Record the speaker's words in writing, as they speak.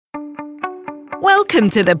Welcome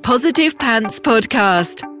to the Positive Pants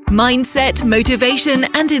Podcast. Mindset, motivation,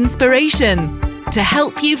 and inspiration to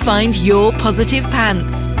help you find your positive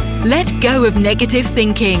pants. Let go of negative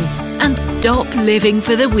thinking and stop living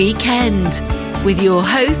for the weekend. With your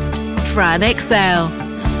host, Fran Excel.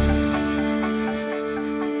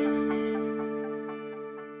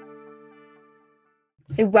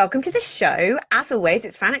 So welcome to the show. As always,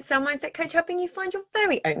 it's Fran Excel Mindset Coach helping you find your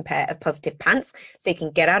very own pair of positive pants so you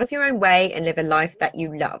can get out of your own way and live a life that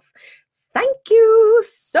you love. Thank you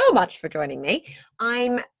so much for joining me.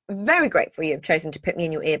 I'm very grateful you've chosen to put me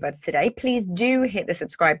in your earbuds today. Please do hit the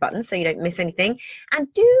subscribe button so you don't miss anything,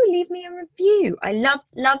 and do leave me a review. I love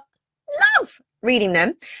reading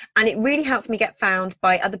them, and it really helps me get found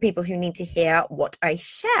by other people who need to hear what I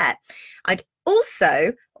share. I'd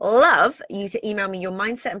also love you to email me your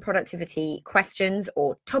mindset and productivity questions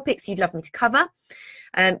or topics you'd love me to cover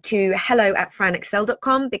to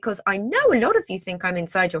hello@franexcel.com, because I know a lot of you think I'm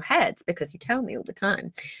inside your heads because you tell me all the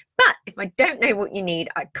time. But if I don't know what you need,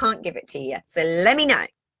 I can't give it to you. So let me know.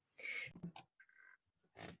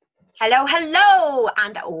 Hello,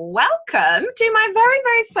 and welcome to my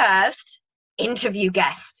very first interview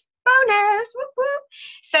guest. Bonus! Whoop, whoop.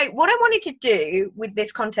 So what I wanted to do with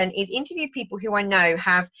this content is interview people who I know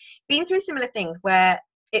have been through similar things, where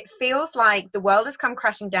it feels like the world has come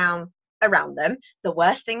crashing down around them. The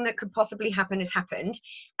worst thing that could possibly happen has happened,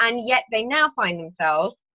 and yet they now find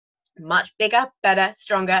themselves much bigger, better,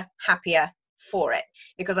 stronger, happier for it.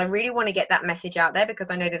 Because I really want to get that message out there,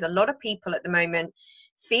 because I know there's a lot of people at the moment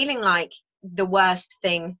feeling like the worst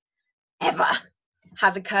thing ever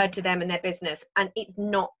has occurred to them in their business, and it's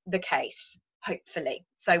not the case, hopefully.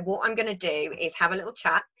 So what I'm going to do is have a little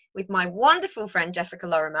chat with my wonderful friend Jessica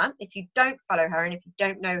Lorimer. If you don't follow her and if you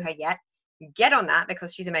don't know her yet, get on that,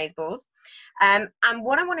 because she's amazeballs. And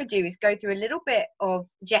what I want to do is go through a little bit of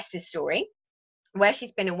Jess's story, where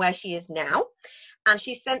she's been and where she is now. And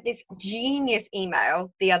she sent this genius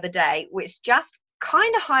email the other day, which just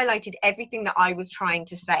kind of highlighted everything that I was trying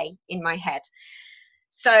to say in my head.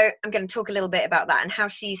 So I'm going to talk a little bit about that and how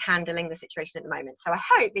she's handling the situation at the moment. So I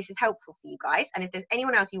hope this is helpful for you guys. And if there's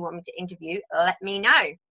anyone else you want me to interview, let me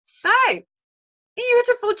know. So,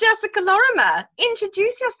 beautiful Jessica Lorimer,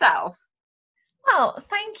 introduce yourself. Well,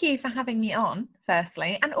 thank you for having me on,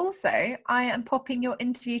 firstly. And also, I am popping your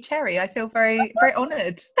interview cherry. I feel very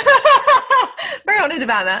honoured. Very honoured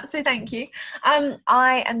about that. So thank you.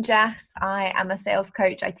 I am Jess. I am a sales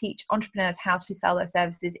coach. I teach entrepreneurs how to sell their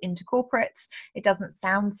services into corporates. It doesn't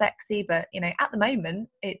sound sexy, but at the moment,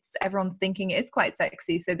 everyone's thinking it is quite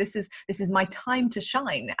sexy. So this is my time to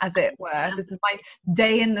shine, as it were. This is my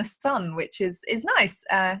day in the sun, which is nice.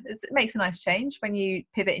 It makes a nice change when you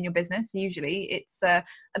pivot in your business. Usually it's a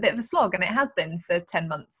bit of a slog, and it has been for 10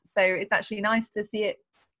 months. So it's actually nice to see it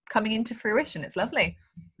coming into fruition. It's lovely.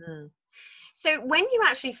 So when you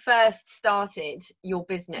actually first started your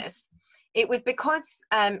business, it was because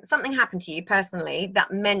something happened to you personally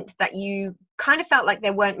that meant that you kind of felt like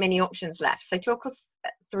there weren't many options left. So talk us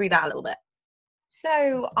through that a little bit.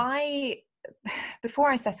 So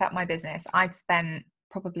before I set up my business, I'd spent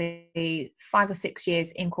probably 5 or 6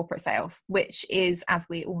 years in corporate sales, which is, as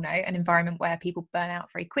we all know, an environment where people burn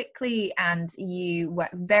out very quickly and you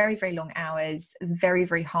work very, very long hours, very,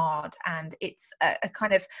 very hard. And it's a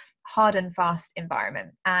kind of hard and fast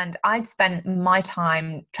environment. And I'd spent my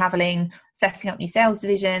time traveling, setting up new sales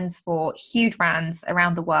divisions for huge brands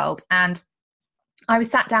around the world. And I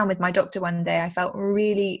was sat down with my doctor one day. I felt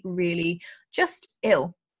really, really just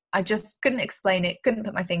ill. I just couldn't explain it, couldn't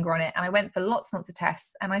put my finger on it. And I went for lots and lots of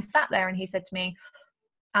tests. And I sat there and he said to me,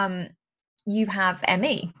 you have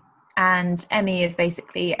ME. And ME is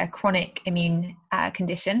basically a chronic immune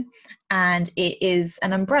condition. And it is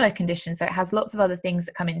an umbrella condition. So it has lots of other things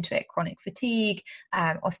that come into it: chronic fatigue,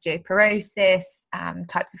 osteoporosis,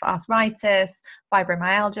 types of arthritis,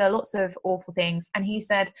 fibromyalgia, lots of awful things. And he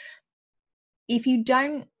said, if you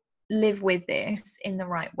don't live with this in the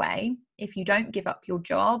right way, if you don't give up your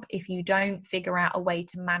job, if you don't figure out a way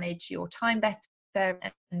to manage your time better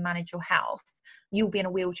and manage your health, you'll be in a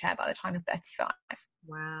wheelchair by the time you're 35.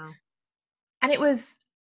 Wow. And it was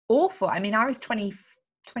awful. I mean, I was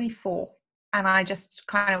 24 and I just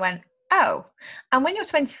kind of went, oh. And when you're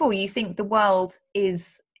 24, you think the world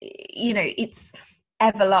is, it's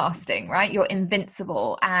everlasting, right? You're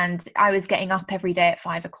invincible. And I was getting up every day at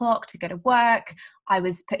 5 o'clock to go to work. I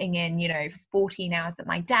was putting in, 14 hours at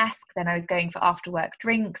my desk. Then I was going for after work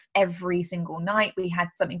drinks every single night. We had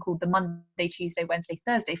something called the Monday, Tuesday, Wednesday,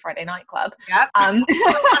 Thursday, Friday night club. Yep.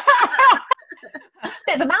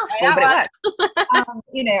 Bit of a mouthful, but it worked.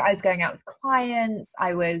 I was going out with clients.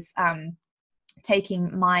 I was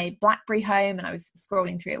taking my BlackBerry home and I was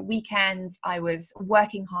scrolling through at weekends. I was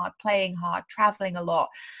working hard, playing hard, traveling a lot.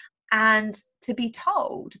 And to be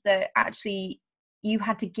told that actually you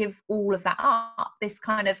had to give all of that up, this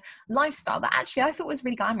kind of lifestyle that actually I thought was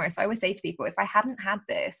really glamorous. I always say to people, if I hadn't had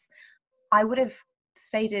this, I would have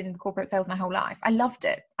stayed in corporate sales my whole life. I loved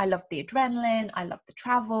it. I loved the adrenaline. I loved the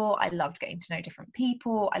travel. I loved getting to know different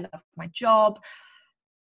people. I loved my job.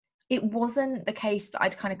 It wasn't the case that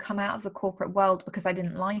I'd kind of come out of the corporate world because I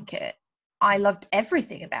didn't like it. I loved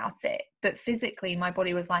everything about it, but physically my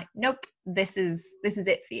body was like, nope, this is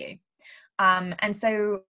it for you. And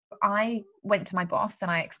so I went to my boss and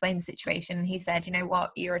I explained the situation, and he said, you know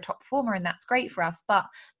what, you're a top performer and that's great for us, but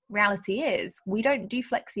reality is we don't do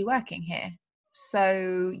flexi working here.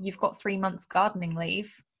 So you've got 3 months gardening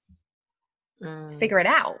leave, figure it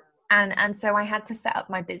out. And so I had to set up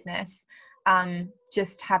my business,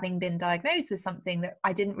 just having been diagnosed with something that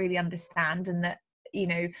I didn't really understand, and that, you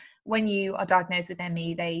know, when you are diagnosed with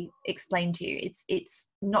ME, they explain to you it's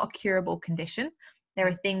not a curable condition. There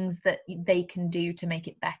are things that they can do to make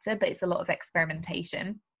it better, but it's a lot of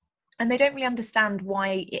experimentation. And they don't really understand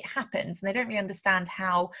why it happens. And they don't really understand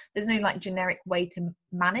how there's no like generic way to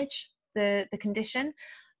manage the condition.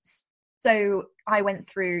 So I went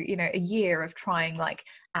through, you know, a year of trying like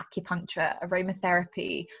acupuncture,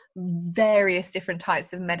 aromatherapy, various different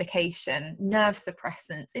types of medication, nerve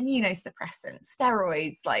suppressants, immunosuppressants,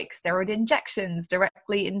 steroids, like steroid injections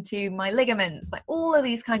directly into my ligaments, like all of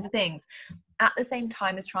these kinds of things, at the same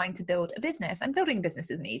time as trying to build a business. And building a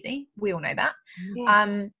business isn't easy. We all know that.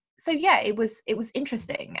 Yeah. So yeah, it was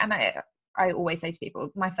interesting. And I always say to people,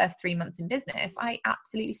 my first 3 months in business, I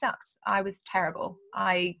absolutely sucked. I was terrible.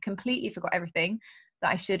 I completely forgot everything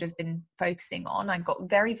that I should have been focusing on. I got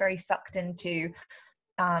very, very sucked into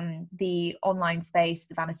the online space,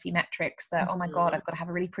 the vanity metrics, that, oh my God, I've got to have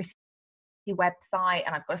a really pretty website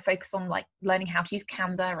and I've got to focus on like learning how to use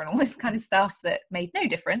Canva and all this kind of stuff that made no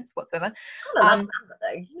difference whatsoever. Well,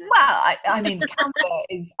 I mean, Canva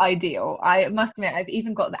is ideal. I must admit, I've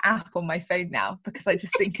even got the app on my phone now because I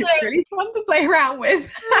just think it's really fun to play around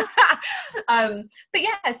with. But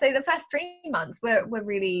yeah, so the first 3 months were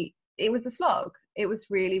really, it was a slog. It was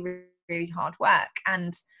really, really, really hard work.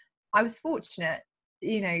 And I was fortunate,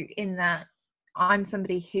 you know, in that I'm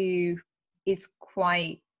somebody who is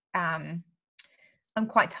quite, I'm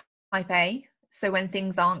quite type A. So when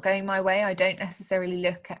things aren't going my way, I don't necessarily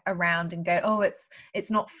look around and go, oh, it's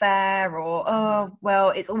not fair, or, oh,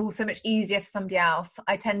 well, it's all so much easier for somebody else.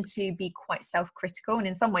 I tend to be quite self-critical. And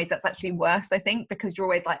in some ways that's actually worse, I think, because you're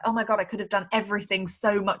always like, oh my God, I could have done everything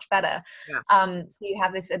so much better. Yeah. So you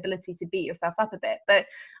have this ability to beat yourself up a bit. But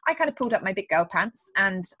I kind of pulled up my big girl pants,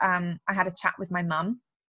 and I had a chat with my mum,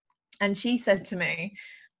 and she said to me,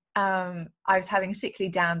 I was having a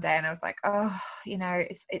particularly down day, and I was like, oh, you know,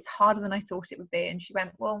 it's harder than I thought it would be. And she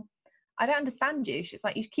went, well, I don't understand you. She's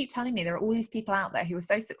like, you keep telling me there are all these people out there who are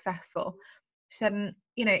so successful. She said,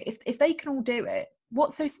 you know, if they can all do it,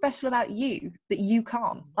 what's so special about you that you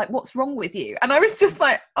can't? Like, what's wrong with you? And I was just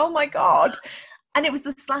like, oh my God. And it was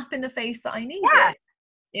the slap in the face that I needed,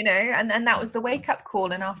 you know, and that was the wake up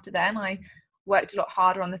call. And after then I worked a lot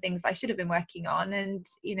harder on the things I should have been working on. And,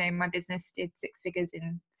 you know, my business did 6 figures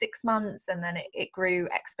in 6 months, and then it grew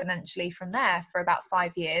exponentially from there for about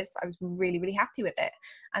 5 years. I was really, really happy with it.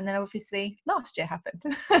 And then obviously last year happened.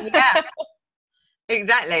 Yeah,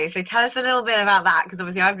 exactly. So tell us a little bit about that, because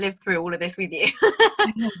obviously I've lived through all of this with you.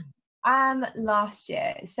 Last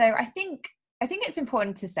year. So I think it's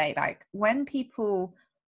important to say, like, when people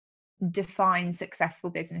define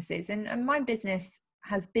successful businesses, and my business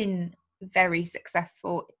has been very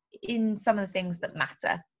successful in some of the things that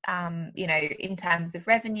matter. You know, in terms of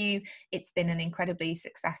revenue, it's been an incredibly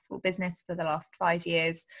successful business for the last 5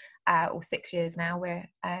 years, or 6 years now. We're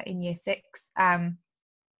in year 6.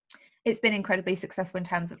 It's been incredibly successful in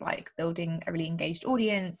terms of like building a really engaged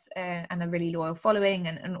audience and a really loyal following,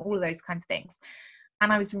 and all of those kinds of things.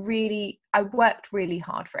 And I worked really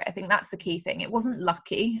hard for it. I think that's the key thing. It wasn't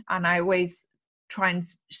lucky, and I always try and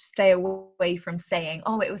stay away from saying,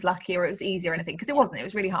 oh, it was lucky or it was easy or anything, because it wasn't. It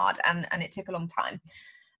was really hard, and it took a long time.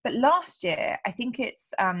 But last year, I think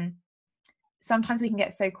it's sometimes we can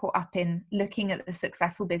get so caught up in looking at the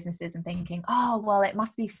successful businesses and thinking, oh, well, it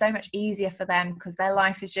must be so much easier for them because their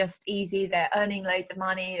life is just easy. They're earning loads of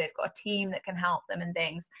money. They've got a team that can help them and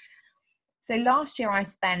things. So last year I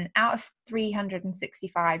spent, out of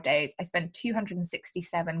 365 days, I spent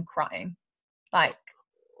 267 crying. Like,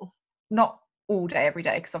 not all day, every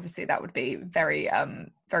day, because obviously that would be very,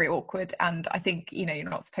 very awkward. And I think, you know, you're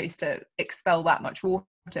not supposed to expel that much water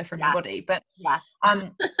from your body. But yeah.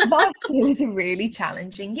 last year was a really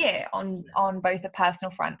challenging year on both a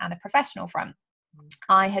personal front and a professional front.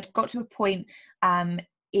 I had got to a point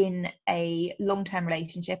in a long-term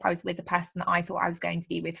relationship. I was with a person that I thought I was going to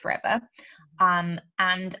be with forever, and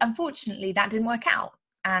unfortunately that didn't work out,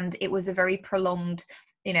 and it was a very prolonged,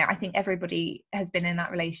 I think everybody has been in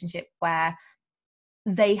that relationship where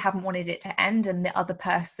they haven't wanted it to end and the other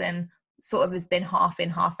person sort of has been half in,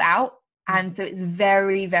 half out. And so it's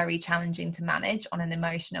very, very challenging to manage on an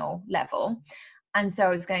emotional level. And so I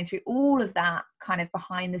was going through all of that kind of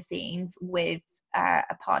behind the scenes with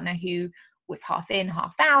a partner who was half in,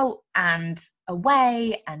 half out, and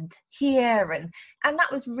away and here. And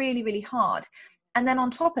that was really, really hard. And then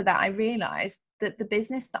on top of that, I realized that the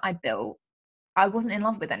business that I built, I wasn't in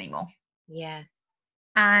love with anymore. Yeah.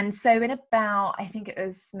 And so in about, I think it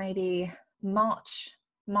was maybe March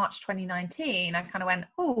 2019, I kind of went,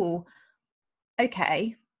 oh,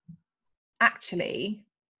 okay, actually,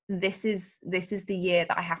 this is the year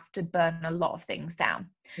that I have to burn a lot of things down.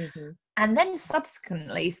 And then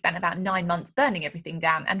subsequently spent about 9 months burning everything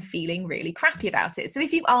down and feeling really crappy about it. So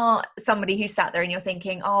if you are somebody who sat there and you're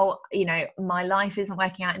thinking, oh, my life isn't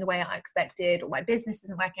working out in the way I expected, or my business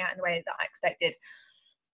isn't working out in the way that I expected,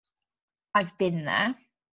 I've been there,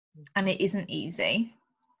 and it isn't easy.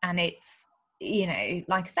 And it's,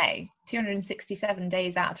 like I say, 267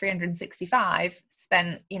 days out of 365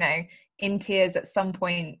 spent, in tears at some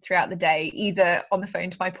point throughout the day, either on the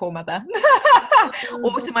phone to my poor mother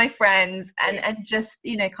or to my friends, and just,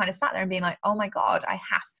 kind of sat there and being like, oh my God, I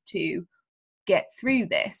have to get through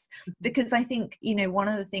this. Because I think, one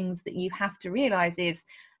of the things that you have to realize is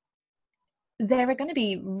there are going to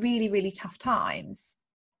be really, really tough times.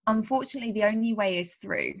 Unfortunately, the only way is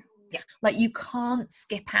through. Yeah. Like, you can't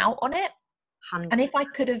skip out on it. 100%. And if I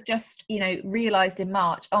could have just, realized in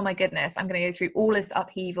March, oh my goodness, I'm going to go through all this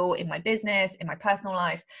upheaval in my business, in my personal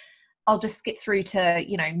life, I'll just skip through to,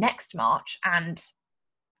 next March and,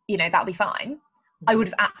 that'll be fine. I would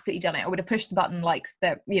have absolutely done it. I would have pushed the button like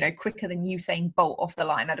quicker than Usain Bolt off the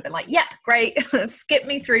line. I'd have been like, yep, great. Skip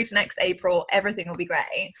me through to next April. Everything will be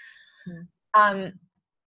great. And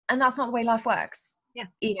that's not the way life works. Yeah.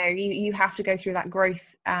 You have to go through that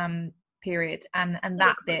growth period and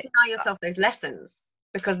that bit. Deny yourself those lessons,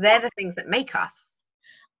 because they're the things that make us.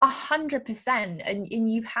 100%.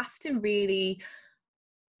 And you have to really,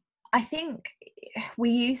 I think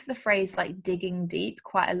we use the phrase like digging deep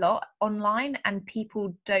quite a lot online, and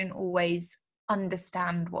people don't always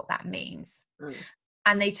understand what that means.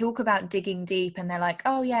 And they talk about digging deep and they're like,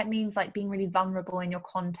 oh yeah, it means like being really vulnerable in your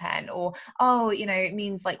content, or it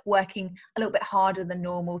means like working a little bit harder than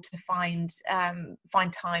normal to find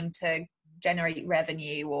time to generate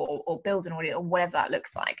revenue or build an audience, or whatever that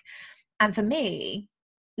looks like. And for me,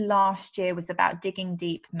 last year was about digging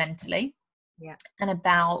deep mentally. Yeah. And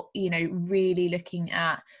about, really looking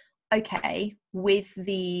at, okay, with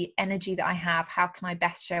the energy that I have, how can I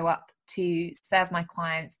best show up to serve my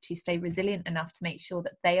clients, to stay resilient enough to make sure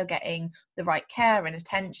that they are getting the right care and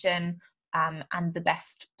attention, and the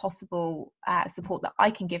best possible support that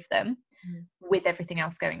I can give them with everything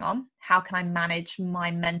else going on. How can I manage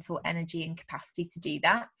my mental energy and capacity to do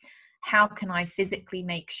that? How can I physically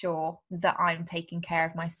make sure that I'm taking care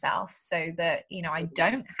of myself so that, I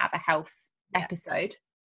don't have a health episode?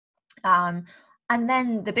 And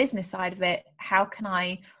then the business side of it, how can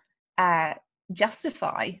I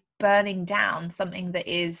justify burning down something that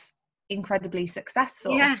is incredibly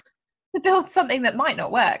successful to build something that might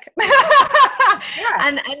not work?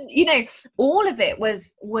 And all of it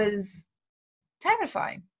was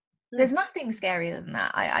terrifying. There's nothing scarier than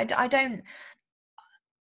that.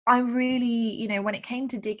 I really, when it came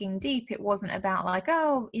to digging deep, it wasn't about like,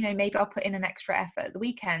 oh, maybe I'll put in an extra effort at the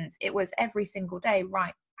weekends. It was every single day,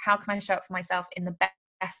 right? How can I show up for myself in the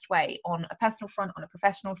best way, on a personal front, on a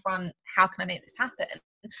professional front? How can I make this happen?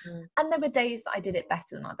 And there were days that I did it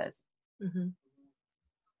better than others.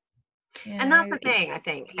 And that's the thing.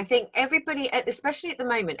 I think everybody, especially at the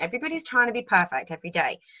moment, everybody's trying to be perfect every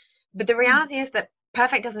day. But the reality is that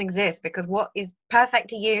perfect doesn't exist, because what is perfect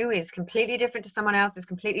to you is completely different to someone else, is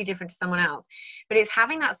completely different to someone else. But it's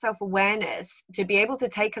having that self-awareness to be able to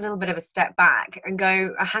take a little bit of a step back and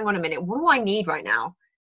go, hang on a minute, what do I need right now?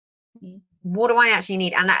 What do I actually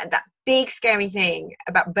need? And that big scary thing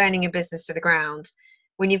about burning your business to the ground,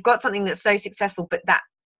 when you've got something that's so successful, but that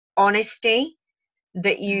honesty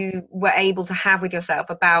that you were able to have with yourself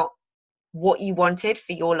about what you wanted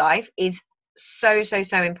for your life is so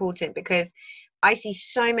important. Because I see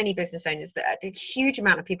so many business owners, that a huge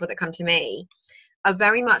amount of people that come to me are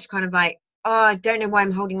very much kind of like, oh, I don't know why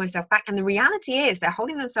I'm holding myself back. And the reality is they're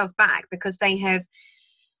holding themselves back because they have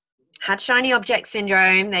had shiny object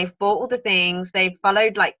syndrome. They've bought all the things. They've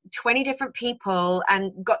followed like 20 different people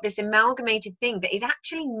and got this amalgamated thing that is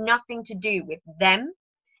actually nothing to do with them,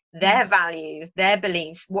 their values, their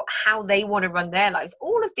beliefs, how they want to run their lives.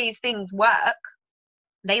 All of these things work.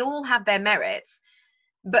 They all have their merits.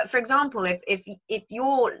 But for example, if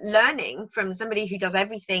you're learning from somebody who does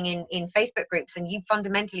everything in Facebook groups and you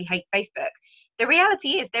fundamentally hate Facebook, the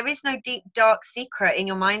reality is there is no deep, dark secret in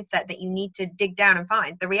your mindset that you need to dig down and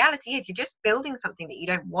find. The reality is you're just building something that you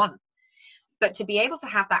don't want. But to be able to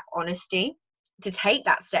have that honesty, to take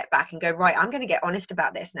that step back and go, right, I'm going to get honest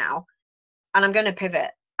about this now, and I'm going to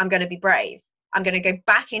pivot. I'm going to be brave. I'm going to go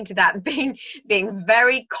back into that being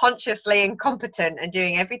very consciously incompetent and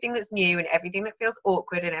doing everything that's new and everything that feels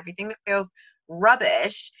awkward and everything that feels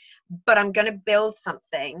rubbish. But I'm going to build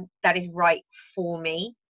something that is right for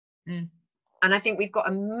me. And I think we've got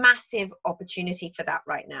a massive opportunity for that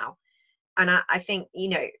right now. And I think, you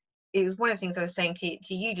know, it was one of the things I was saying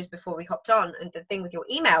to you just before we hopped on, and the thing with your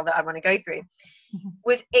email that I want to go through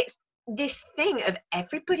was it's this thing of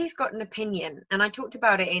everybody's got an opinion. And I talked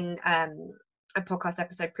about it in a podcast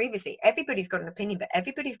episode previously. Everybody's got an opinion, but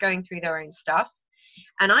everybody's going through their own stuff.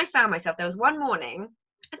 And I found myself, there was one morning,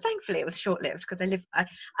 and thankfully it was short-lived because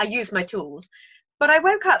I use my tools, but I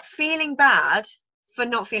woke up feeling bad for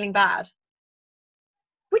not feeling bad,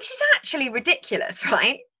 which is actually ridiculous,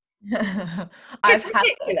 right? I've had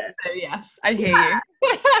this, so yes, I hear you.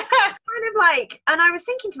 Kind of like, and I was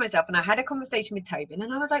thinking to myself, and I had a conversation with Tobin,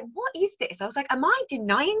 and I was like, what is this? I was like, am I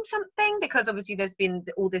denying something? Because obviously there's been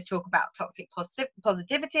all this talk about toxic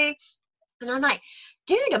positivity, and I'm like,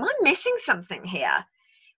 dude, am I missing something here?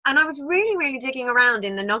 And I was really, really digging around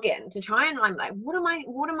in the noggin to try and, I'm like, what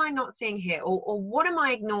am I not seeing here? Or what am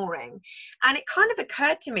I ignoring? And it kind of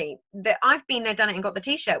occurred to me that I've been there, done it, and got the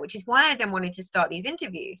t-shirt, which is why I then wanted to start these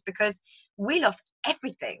interviews, because we lost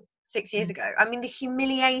everything 6 years ago. I mean, the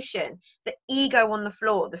humiliation, the ego on the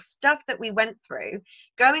floor, the stuff that we went through,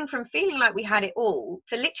 going from feeling like we had it all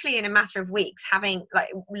to literally in a matter of weeks having like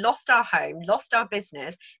lost our home, lost our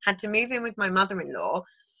business, had to move in with my mother-in-law.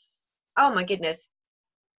 Oh my goodness.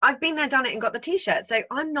 I've been there, done it, and got the t-shirt. So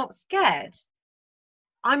I'm not scared.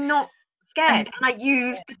 I'm not scared. And I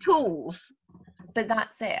use the tools. But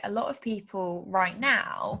that's it. A lot of people right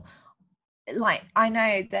now, like, I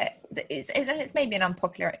know that it's maybe an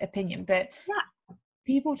unpopular opinion, but yeah,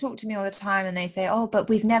 people talk to me all the time and they say, oh, but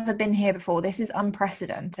we've never been here before. This is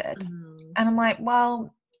unprecedented. And I'm like,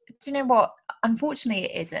 well, do you know what? Unfortunately,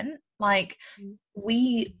 it isn't. Like,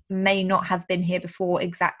 we may not have been here before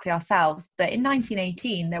exactly ourselves, but in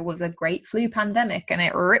 1918 there was a great flu pandemic and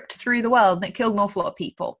it ripped through the world and it killed an awful lot of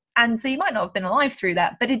people. And so you might not have been alive through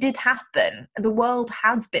that, but it did happen. The world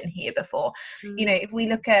has been here before. You know, if we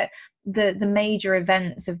look at the major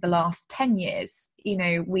events of the last 10 years, you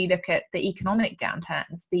know, we look at the economic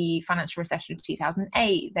downturns, the financial recession of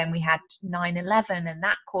 2008, then we had 9/11, and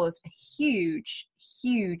that caused a huge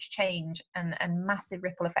change and massive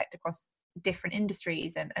ripple effect across different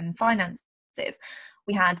industries and finances.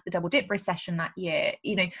 We had the double dip recession that year.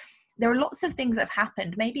 You know, there are lots of things that have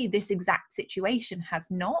happened. Maybe this exact situation has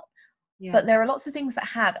not, but there are lots of things that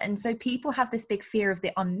have. And so people have this big fear of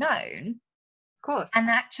the unknown. Of course. And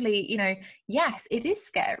actually, you know, yes, it is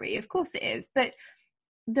scary. Of course it is. But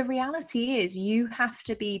the reality is you have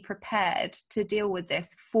to be prepared to deal with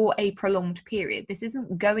this for a prolonged period. This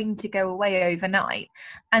isn't going to go away overnight.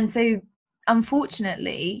 And so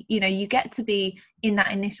unfortunately, you know, you get to be in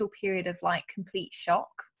that initial period of like complete shock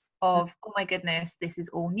of, oh my goodness, this is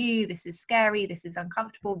all new, this is scary, this is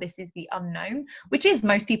uncomfortable, this is the unknown, which is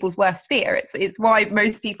most people's worst fear. It's why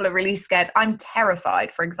most people are really scared. I'm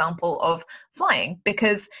terrified, for example, of flying,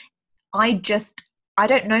 because I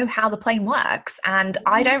don't know how the plane works, and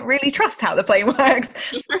I don't really trust how the plane works.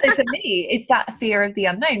 So for me, it's that fear of the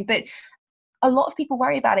unknown. But a lot of people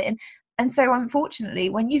worry about it. And so unfortunately,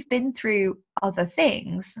 when you've been through other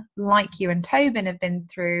things like you and Tobin have been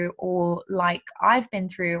through, or like I've been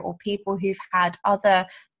through, or people who've had other,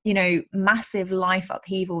 you know, massive life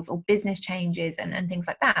upheavals or business changes and things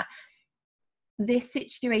like that, this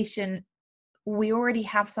situation, we already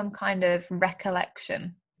have some kind of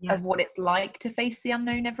recollection of what it's like to face the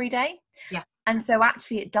unknown every day. Yeah. And so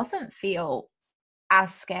actually it doesn't feel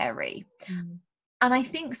as scary. And I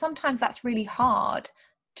think sometimes that's really hard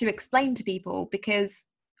to explain to people, because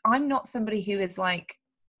I'm not somebody who is like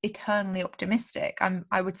eternally optimistic.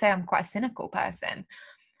 I would say I'm quite a cynical person.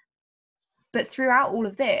 But throughout all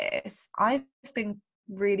of this, I've been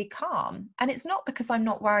really calm. And it's not because I'm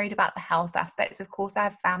not worried about the health aspects. Of course, I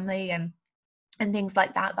have family and things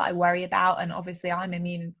like that I worry about. And obviously I'm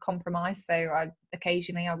immune compromised, so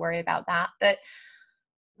occasionally I worry about that. But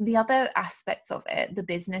the other aspects of it, the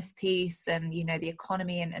business piece and, you know, the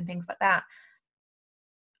economy and things like that,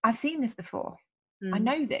 I've seen this before. I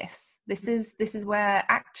know this is where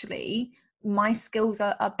actually my skills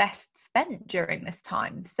are best spent during this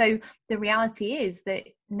time. So the reality is that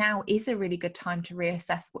now is a really good time to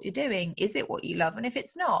reassess what you're doing. Is it what you love? And if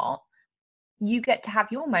it's not, you get to have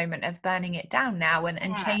your moment of burning it down now and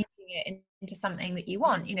changing it into something that you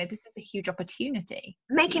want. You know, this is a huge opportunity.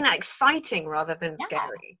 Making that exciting rather than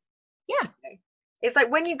scary. Yeah. It's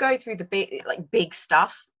like when you go through the big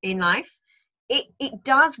stuff in life, it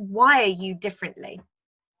does wire you differently.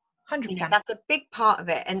 100%. You know, that's a big part of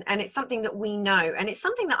it, and it's something that we know, and it's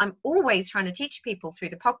something that I'm always trying to teach people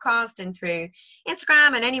through the podcast and through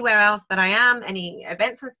Instagram and anywhere else that I am, any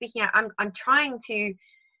events I'm speaking at. I'm trying to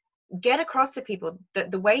get across to people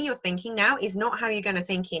that the way you're thinking now is not how you're going to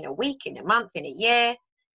think in a week, in a month, in a year.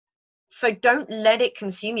 So don't let it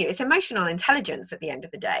consume you. It's emotional intelligence at the end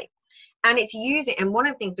of the day. And it's using, and one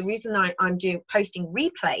of the things, the reason I'm posting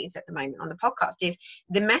replays at the moment on the podcast is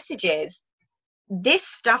the message is, this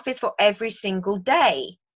stuff is for every single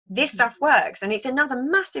day. This stuff works. And it's another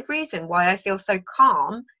massive reason why I feel so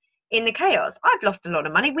calm in the chaos. I've lost a lot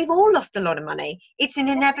of money. We've all lost a lot of money. It's an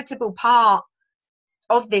inevitable part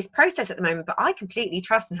of this process at the moment, but I completely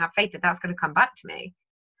trust and have faith that that's going to come back to me.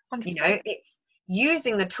 100%. You know, it's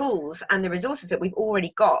using the tools and the resources that we've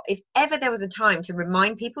already got. If ever there was a time to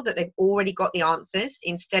remind people that they've already got the answers,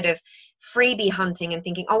 instead of freebie hunting and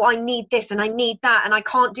thinking, oh, I need this and I need that and I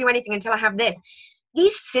can't do anything until I have this.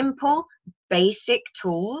 These simple, basic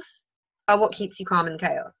tools are what keeps you calm in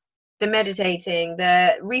chaos. The meditating,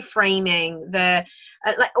 the reframing, the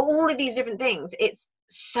like all of these different things. It's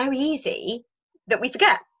so easy that we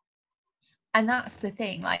forget. And that's the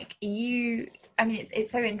thing, like it's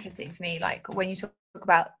so interesting for me, like when you talk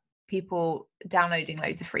about people downloading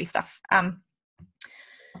loads of free stuff,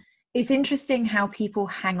 it's interesting how people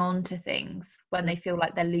hang on to things when they feel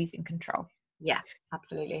like they're losing control. Yeah,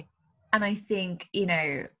 absolutely. And I think, you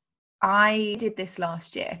know, I did this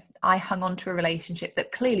last year. I hung on to a relationship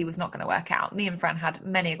that clearly was not going to work out. Me and Fran had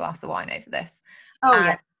many a glass of wine over this.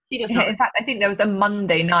 Yeah. In fact, I think there was a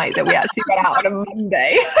Monday night that we actually got out on a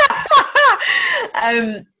Monday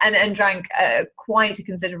and drank quite a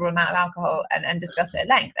considerable amount of alcohol and discussed it at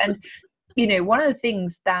length. And, you know, one of the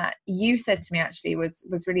things that you said to me actually was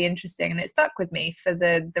really interesting, and it stuck with me for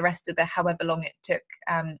the rest of the however long it took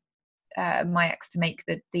my ex to make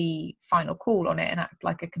the final call on it and act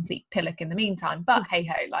like a complete pillock in the meantime. But hey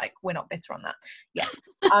ho, like, we're not bitter on that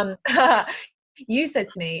yet. You said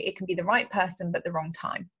to me, it can be the right person but the wrong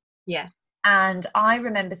time. Yeah. And I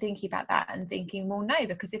remember thinking about that and thinking, well, no,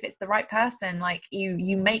 because if it's the right person, like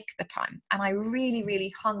you make the time. And I really,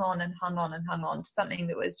 really hung on to something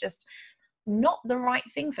that was just not the right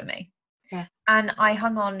thing for me. Yeah. And I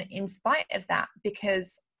hung on in spite of that,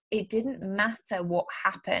 because it didn't matter what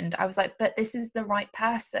happened. I was like, but this is the right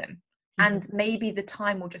person. And maybe the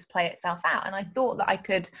time will just play itself out. And I thought that I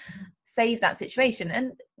could save that situation.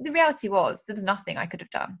 And the reality was, there was nothing I could have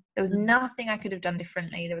done. There was nothing I could have done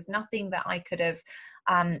differently. There was nothing that I could have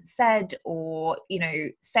said or, you know,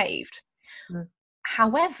 saved.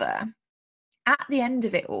 However, at the end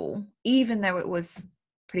of it all, even though it was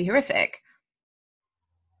pretty horrific,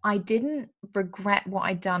 I didn't regret what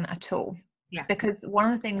I'd done at all. Yeah. Because one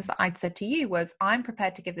of the things that I'd said to you was, I'm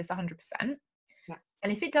prepared to give this 100%. Yeah.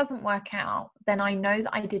 And if it doesn't work out, then I know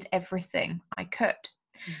that I did everything I could.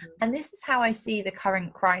 And this is how I see the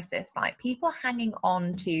current crisis, like people hanging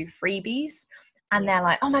on to freebies, and they're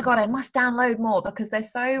like, oh my God, I must download more, because they're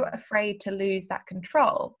so afraid to lose that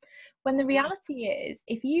control. When the reality is,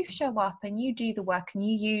 if you show up and you do the work and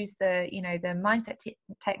you use the, you know, the mindset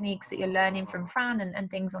techniques that you're learning from Fran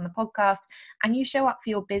and things on the podcast, and you show up for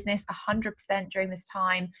your business 100% during this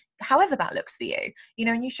time, however that looks for you, you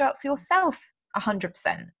know, and you show up for yourself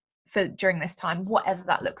 100% during this time, whatever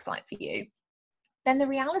that looks like for you, then the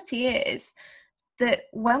reality is that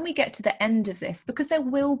when we get to the end of this, because there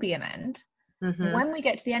will be an end, when we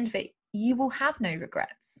get to the end of it, you will have no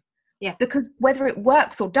regrets. Yeah. Because whether it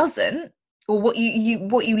works or doesn't, or what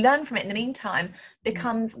you learn from it in the meantime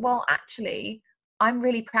becomes, well, actually, I'm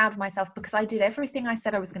really proud of myself because I did everything I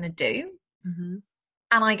said I was going to do.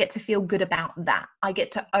 And I get to feel good about that. I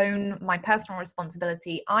get to own my personal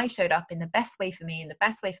responsibility. I showed up in the best way for me, in the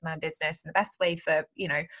best way for my business, in the best way for, you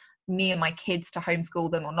know, me and my kids to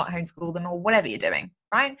homeschool them or not homeschool them or whatever you're doing,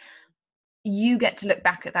 right? You get to look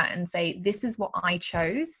back at that and say, this is what I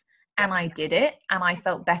chose and I did it and I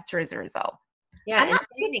felt better as a result. Yeah. And that's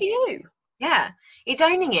good for you. Yeah. It's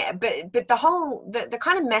owning it. But the whole, the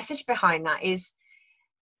kind of message behind that is,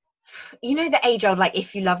 you know, the age old, like,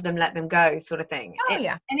 if you love them, let them go sort of thing.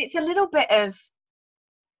 Yeah. And it's a little bit of,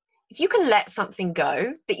 if you can let something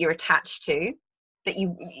go that you're attached to, that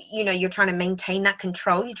you know, you're trying to maintain that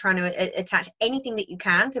control, you're trying to attach anything that you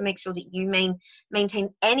can to make sure that you maintain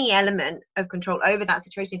any element of control over that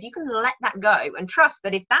situation. If you can let that go and trust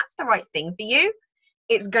that if that's the right thing for you,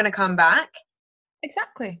 it's going to come back.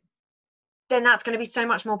 Exactly. Then that's going to be so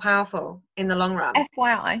much more powerful in the long run.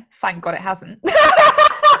 FYI, thank God it hasn't.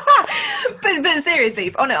 but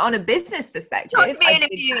seriously, on a business perspective, Talk to me in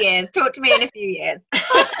a few years.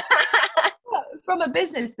 From a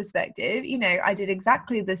business perspective, you know, I did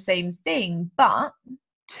exactly the same thing, but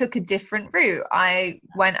took a different route. I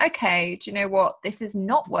went, okay, do you know what? This is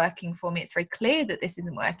not working for me. It's very clear that this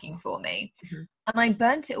isn't working for me. Mm-hmm. And I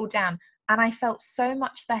burnt it all down, and I felt so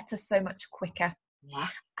much better, so much quicker. Yeah.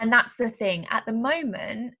 And that's the thing. At the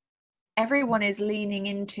moment, everyone is leaning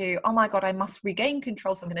into, oh my God, I must regain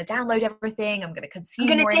control. So I'm going to download everything. I'm going to consume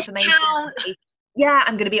more information. Yeah,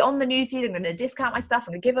 I'm going to be on the newsfeed. I'm going to discount my stuff.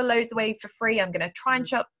 I'm going to give loads away for free. I'm going to try and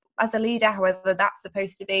shop as a leader, however that's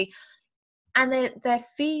supposed to be. And they're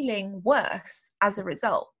feeling worse as a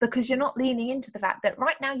result, because you're not leaning into the fact that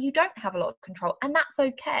right now you don't have a lot of control, and that's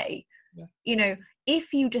okay. Yeah. You know,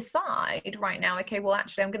 if you decide right now, okay, well,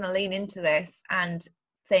 actually, I'm going to lean into this and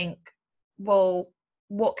think, well,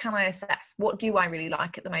 what can I assess? What do I really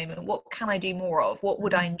like at the moment? What can I do more of? What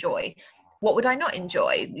would I enjoy? What would I not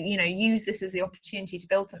enjoy? You know, use this as the opportunity to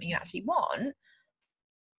build something you actually want.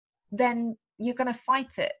 Then you're going to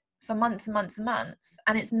fight it for months and months and months,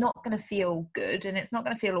 and it's not going to feel good, and it's not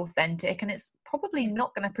going to feel authentic, and it's probably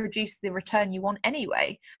not going to produce the return you want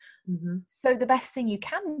anyway. Mm-hmm. So the best thing you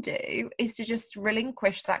can do is to just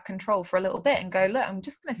relinquish that control for a little bit and go, look, I'm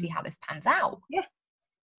just going to see how this pans out. Yeah.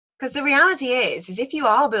 Because the reality is if you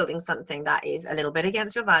are building something that is a little bit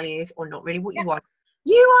against your values or not really what you want,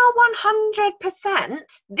 you are 100%,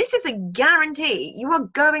 this is a guarantee, you are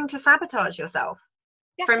going to sabotage yourself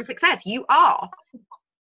from success. You are.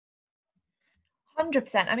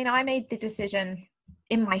 100%. I mean, I made the decision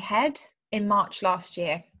in my head in March last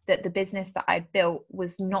year that the business that I'd built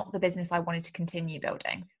was not the business I wanted to continue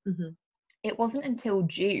building. Mm-hmm. It wasn't until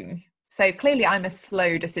June. So clearly I'm a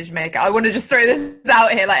slow decision maker. I want to just throw this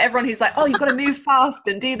out here. Like everyone who's like, oh, you've got to move fast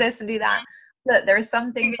and do this and do that. Look, there are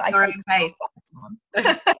some things that I can on.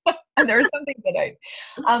 And there are some things I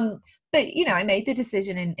don't. But, you know, I made the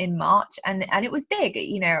decision in March, and it was big.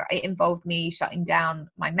 You know, it involved me shutting down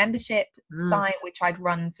my membership site, which I'd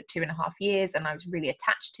run for 2.5 years, and I was really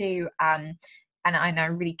attached to. And I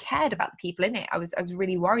really cared about the people in it. I was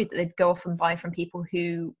really worried that they'd go off and buy from people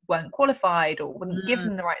who weren't qualified or wouldn't give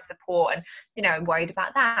them the right support. And, you know, I worried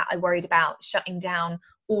about that. I worried about shutting down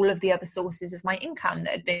all of the other sources of my income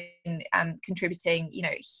that had been contributing, you know,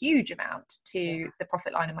 a huge amount to the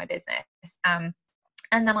profit line of my business.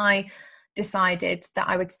 And then I decided that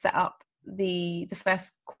I would set up the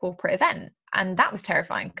first corporate event. And that was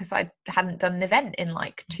terrifying because I hadn't done an event in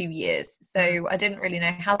like 2 years. So I didn't really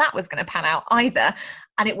know how that was going to pan out either.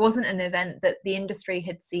 And it wasn't an event that the industry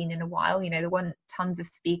had seen in a while. You know, there weren't tons of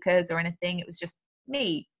speakers or anything. It was just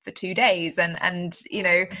me for 2 days. And you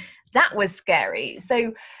know, that was scary.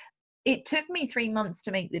 So it took me 3 months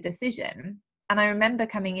to make the decision. And I remember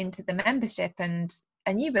coming into the membership, and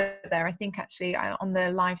you were there, I think, actually, on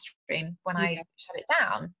the live stream when I shut it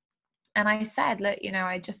down. And I said, look, you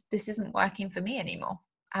know, this isn't working for me anymore.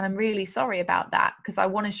 And I'm really sorry about that, because I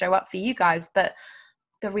want to show up for you guys. But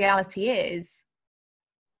the reality is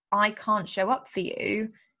I can't show up for you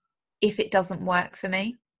if it doesn't work for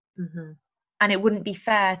me. Mm-hmm. And it wouldn't be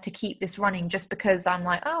fair to keep this running just because I'm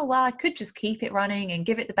like, oh, well, I could just keep it running and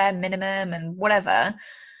give it the bare minimum and whatever.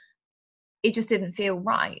 It just didn't feel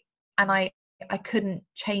right. And I couldn't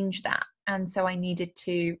change that. And so I needed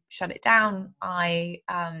to shut it down. I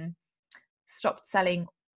stopped selling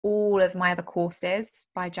all of my other courses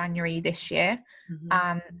by January this year.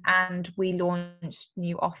 Mm-hmm. And we launched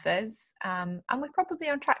new offers. And we're probably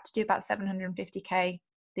on track to do about 750K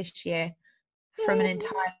this year from an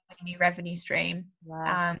entirely new revenue stream.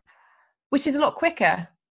 Wow. Which is a lot quicker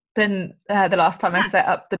than the last time I set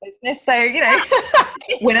up the business. So, you know,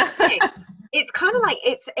 winner. It's kind of like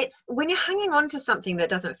it's when you're hanging on to something that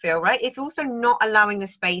doesn't feel right, it's also not allowing the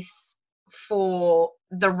space for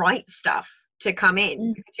the right stuff to come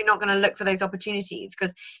in, because you're not going to look for those opportunities,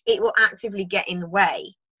 because it will actively get in the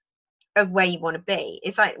way of where you want to be.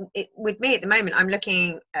 It's like with me at the moment, I'm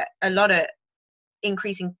looking at a lot of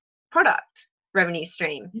increasing product revenue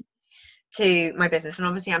stream to my business, and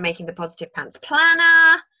obviously I'm making the Positive Pants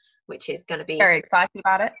Planner, which is going to be very excited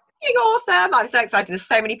about it. Awesome. I'm so excited. There's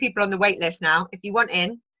so many people on the wait list now. If you want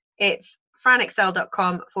in, it's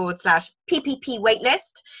franexcel.com/PPP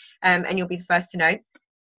waitlist, and you'll be the first to know.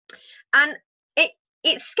 And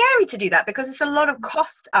it's scary to do that because it's a lot of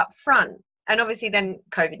cost up front. And obviously then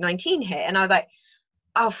COVID-19 hit, and I was like,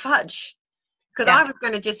 oh, fudge. Because I was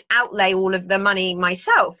going to just outlay all of the money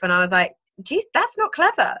myself. And I was like, geez, that's not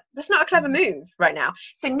clever. That's not a clever move right now.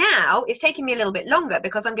 So now it's taking me a little bit longer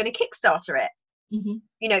because I'm going to Kickstarter it.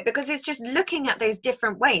 You know, because it's just looking at those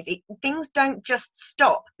different ways. Things don't just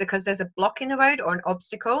stop because there's a block in the road or an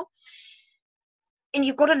obstacle. And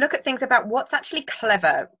you've got to look at things about what's actually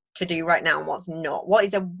clever to do right now and what's not. What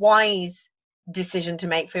is a wise decision to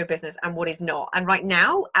make for your business and what is not. And right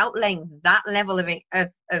now, outlaying that level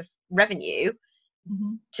of revenue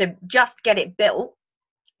to just get it built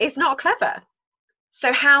is not clever.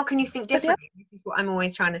 So how can you think differently? This is what I'm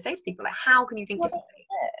always trying to say to people. Like, how can you think differently?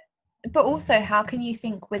 But also, how can you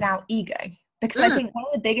think without ego? Because I think one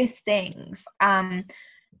of the biggest things,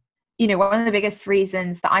 you know, one of the biggest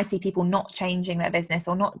reasons that I see people not changing their business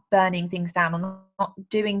or not burning things down or not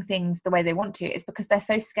doing things the way they want to is because they're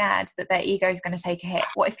so scared that their ego is going to take a hit.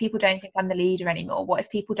 What if people don't think I'm the leader anymore? What if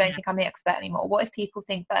people don't think I'm the expert anymore? What if people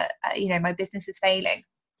think that, you know, my business is failing?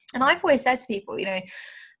 And I've always said to people, you know,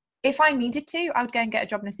 if I needed to, I would go and get a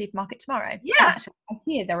job in a supermarket tomorrow. Yeah. And actually, I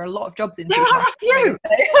hear there are a lot of jobs in there are a few.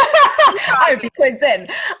 I would be quids in.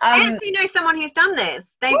 I actually know someone who's done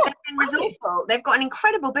this. They've been resourceful. They've got an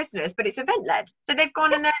incredible business, but it's event-led. So they've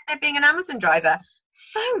gone and they're being an Amazon driver.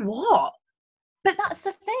 So what? But that's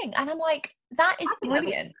the thing. And I'm like, that is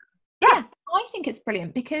brilliant. Yeah, I think it's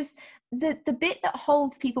brilliant because the bit that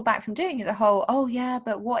holds people back from doing it, the whole, oh yeah,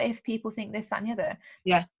 but what if people think this, that and the other?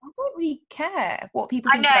 Yeah. I don't really care what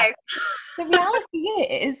people think. I know. The reality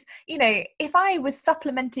is, you know, if I was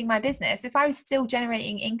supplementing my business, if I was still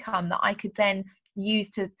generating income that I could then use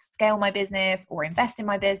to scale my business or invest in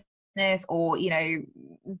my business or, you know,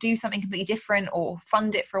 do something completely different or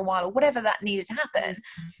fund it for a while or whatever that needed to happen,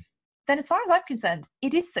 then as far as I'm concerned,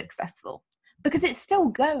 it is successful. Because it's still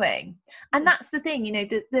going. And that's the thing, you know,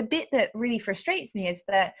 the bit that really frustrates me is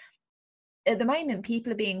that at the moment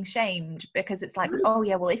people are being shamed because it's like, oh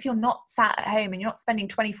yeah, well, if you're not sat at home and you're not spending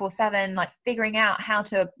 24/7 like figuring out how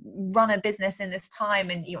to run a business in this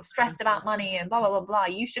time and you're stressed about money and blah blah blah blah,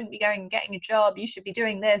 you shouldn't be going and getting a job, you should be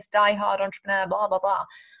doing this, die hard entrepreneur, blah blah blah.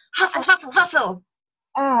 Hustle.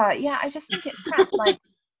 Yeah, I just think it's crap. Like,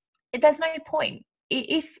 there's no point.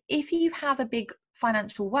 If you have a big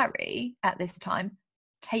financial worry at this time,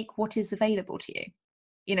 take what is available to you.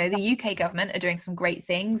 You know, the UK government are doing some great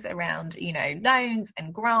things around, you know, loans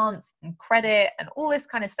and grants and credit and all this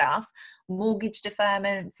kind of stuff, mortgage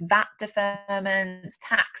deferments, VAT deferments,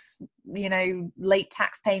 tax, you know, late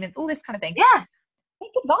tax payments, all this kind of thing. Yeah.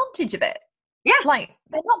 Take advantage of it. Yeah. Like,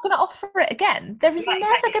 they're not going to offer it again. There is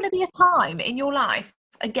never going to be a time in your life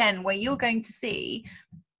again where you're going to see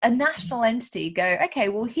a national entity go, okay,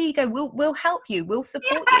 well, here you go, we'll help you, we'll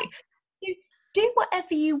support you. Do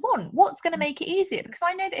whatever you want. What's going to make it easier? Because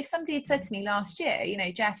I know that if somebody had said to me last year, you know,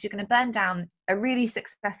 Jess, you're going to burn down a really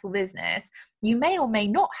successful business, you may or may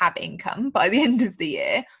not have income by the end of the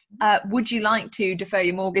year. Would you like to defer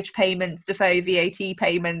your mortgage payments, defer your VAT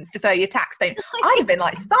payments, defer your tax payments? I'd have been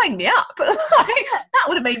like, sign me up. That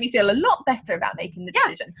would have made me feel a lot better about making the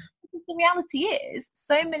decision. Because the reality is,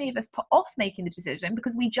 so many of us put off making the decision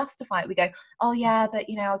because we justify it. We go, oh yeah, but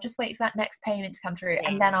you know, I'll just wait for that next payment to come through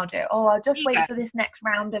and then I'll do it. Oh, I'll just wait for this next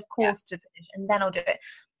round of course to finish and then I'll do it.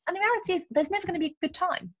 And the reality is, there's never going to be a good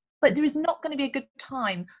time. But there is not going to be a good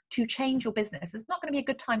time to change your business. There's not going to be a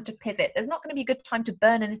good time to pivot. There's not going to be a good time to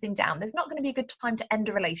burn anything down. There's not going to be a good time to end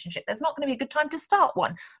a relationship. There's not going to be a good time to start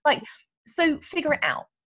one. Like, so figure it out,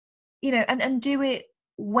 you know, and do it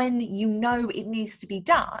when you know it needs to be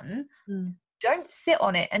done. Don't sit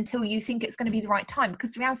on it until you think it's going to be the right time,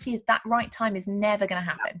 because the reality is that right time is never going to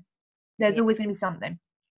happen. There's always going to be something.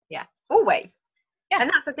 Yeah, always. Yeah,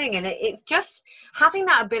 and that's the thing. And it's just having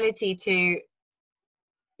that ability to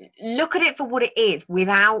look at it for what it is,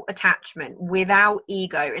 without attachment, without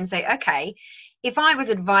ego, and say, okay, if I was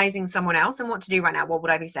advising someone else on what to do right now, what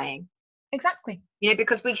would I be saying? Exactly. You know,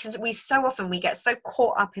 because we so often we get so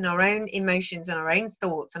caught up in our own emotions and our own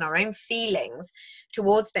thoughts and our own feelings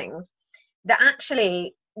towards things that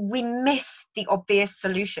actually we miss the obvious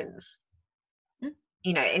solutions.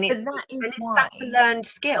 You know, and that's a learned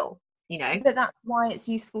skill, you know. But that's why it's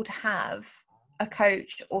useful to have a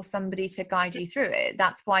coach or somebody to guide you through it.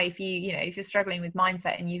 That's why if you're struggling with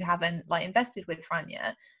mindset and you haven't like invested with Fran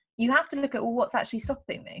yet, you have to look at, well, what's actually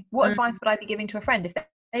stopping me? What advice would I be giving to a friend if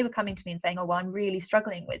they were coming to me and saying, oh, well, I'm really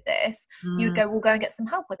struggling with this, you would go, well, go and get some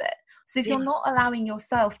help with it. So if you're not allowing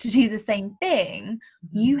yourself to do the same thing,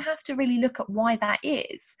 you have to really look at why that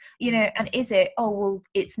is, you know, and is it, oh, well,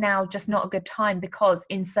 it's now just not a good time because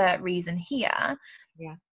insert reason here.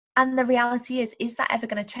 Yeah. And the reality is that ever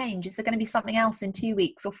going to change? Is there going to be something else in 2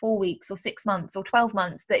 weeks or 4 weeks or 6 months or 12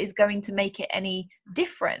 months that is going to make it any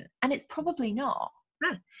different? And it's probably not.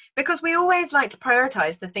 Yeah. Because we always like to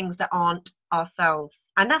prioritize the things that aren't ourselves.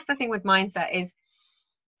 And that's the thing with mindset, is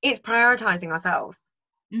it's prioritizing ourselves.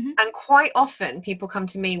 And quite often people come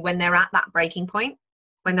to me when they're at that breaking point,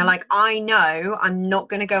 when they're like, I know I'm not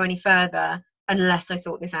going to go any further unless I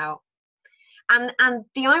sort this out. And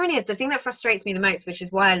the irony is, the thing that frustrates me the most, which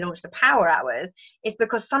is why I launched the Power Hours, is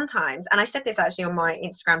because sometimes, and I said this actually on my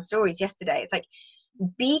Instagram stories yesterday, it's like,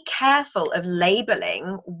 be careful of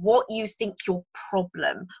labeling what you think your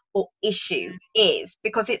problem or issue is,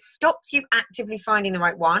 because it stops you actively finding the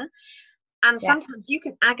right one. And sometimes you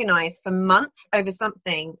can agonize for months over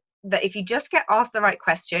something that, if you just get asked the right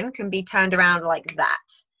question, can be turned around like that.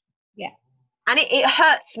 Yeah. And it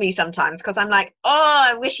hurts me sometimes, because I'm like, oh,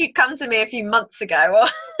 I wish you'd come to me a few months ago, or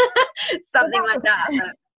something like that.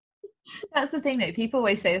 But that's the thing that people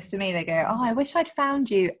always say this to me. They go, oh, I wish I'd found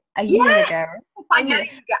you a year ago.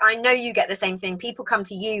 I know you get the same thing. People come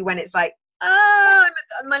to you when it's like, oh, I'm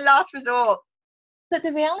at my last resort. But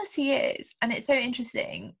the reality is, and it's so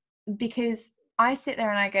interesting, because I sit there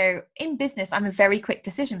and I go, in business, I'm a very quick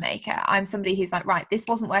decision maker. I'm somebody who's like, right, this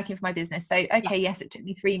wasn't working for my business. So, okay, yes, it took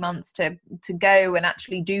me 3 months to go and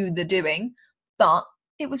actually do the doing, but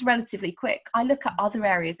it was relatively quick. I look at other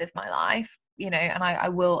areas of my life, you know, and I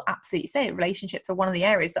will absolutely say relationships are one of the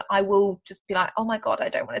areas that I will just be like, oh my God, I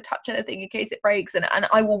don't want to touch anything in case it breaks. And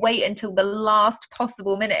I will wait until the last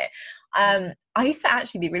possible minute. I used to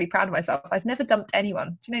actually be really proud of myself. I've never dumped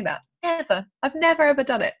anyone. Do you know that? Never. I've never ever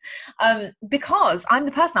done it. Because I'm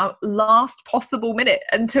the person out last possible minute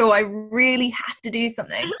until I really have to do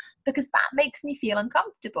something, because that makes me feel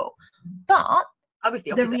uncomfortable. But I was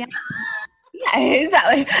the opposite. Yeah,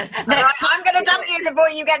 exactly. Next I'm going to dump you before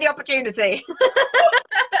you get the opportunity.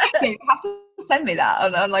 You have to send me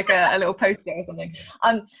that on like a little poster or something.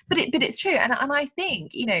 But it's true, and I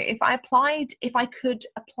think, you know, if I could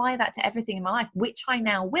apply that to everything in my life, which I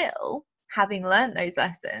now will, having learned those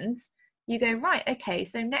lessons, you go, right, okay,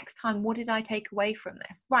 so next time, what did I take away from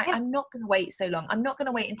this? Right, I'm not going to wait so long. I'm not going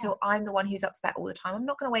to wait until I'm the one who's upset all the time. I'm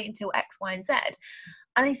not going to wait until X, Y, and Z.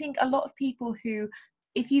 And I think a lot of people who,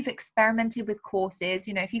 if you've experimented with courses,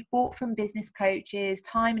 you know, if you've bought from business coaches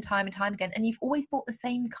time and time and time again, and you've always bought the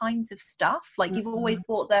same kinds of stuff, like you've always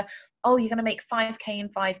bought you're going to make 5K in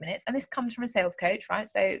 5 minutes. And this comes from a sales coach, right?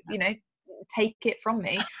 So, you know, take it from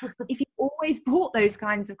me. If you've always bought those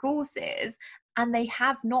kinds of courses and they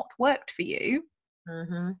have not worked for you,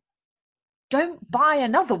 don't buy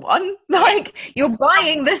another one. Like, you're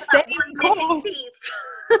buying the same course.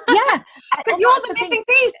 Yeah. But you're the missing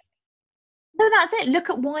piece. So that's it. Look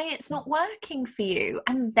at why it's not working for you,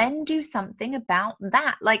 and then do something about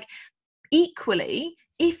that. Like, equally,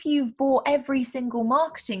 if you've bought every single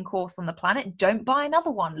marketing course on the planet, don't buy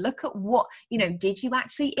another one. Look at what, you know, did you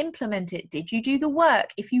actually implement it? Did you do the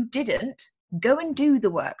work? If you didn't, go and do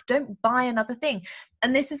the work. Don't buy another thing.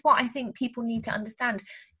 And this is what I think people need to understand.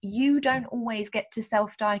 You don't always get to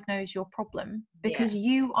self-diagnose your problem, because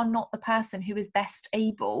you are not the person who is best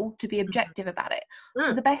able to be objective about it.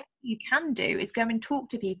 So the best thing you can do is go and talk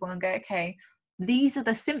to people and go, okay, these are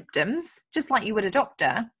the symptoms, just like you would a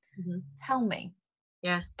doctor. Tell me.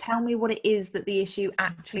 Tell me what it is that the issue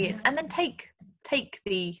actually is, and then take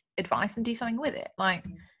the advice and do something with it. Like,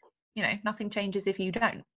 you know, nothing changes if you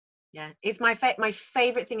don't. Yeah, it's my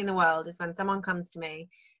favorite thing in the world is when someone comes to me.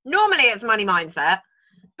 Normally it's money mindset,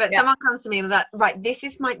 but someone comes to me with that, right, this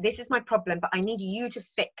is my problem, but I need you to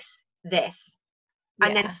fix this.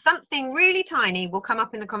 And then something really tiny will come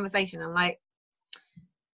up in the conversation. I'm like,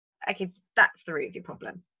 okay, that's the root of your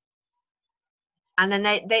problem. And then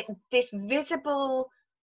they this visible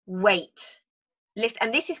weight lift.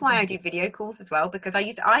 And this is why I do video calls as well, because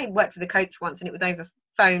I worked with a coach once and it was over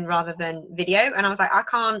phone rather than video. And I was like, I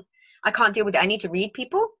can't deal with it. I need to read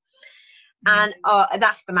people. And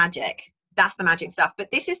that's the magic. That's the magic stuff. But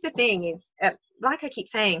this is the thing is, like I keep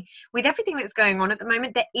saying, with everything that's going on at the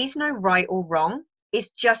moment, there is no right or wrong. It's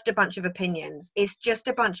just a bunch of opinions. It's just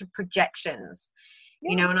a bunch of projections,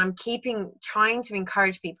 you know, and I'm trying to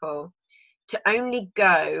encourage people to only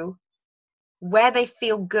go where they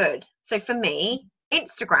feel good. So for me,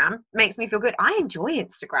 Instagram makes me feel good. I enjoy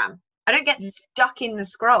Instagram. I don't get stuck in the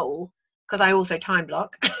scroll, because I also time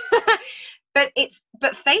block. But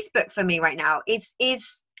Facebook for me right now is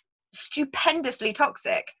stupendously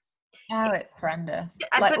toxic. Oh, it's horrendous.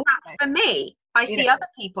 But Also, that's for me. I see other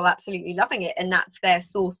people absolutely loving it, and that's their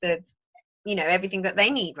source of, everything that they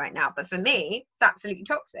need right now. But for me, it's absolutely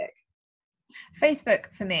toxic.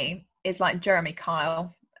 Facebook for me is like Jeremy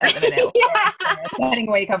Kyle at the minute. Depending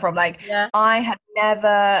on where you come from. I have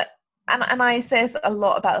never, and I say this a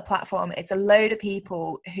lot about the platform, it's a load of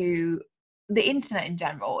people who, the internet in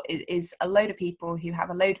general is a load of people who have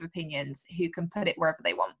a load of opinions who can put it wherever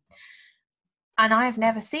they want. And I have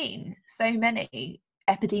never seen so many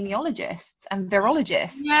epidemiologists and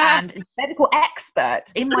virologists and medical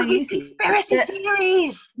experts in my newsfeed. Conspiracy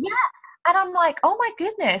theories. Yeah. And I'm like, oh my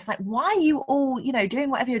goodness, like, why are you all, doing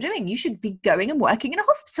whatever you're doing? You should be going and working in a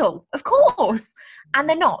hospital, of course. And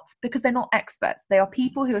they're not, because they're not experts. They are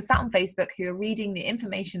people who are sat on Facebook, who are reading the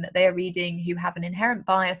information that they are reading, who have an inherent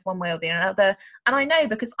bias one way or the other. And I know,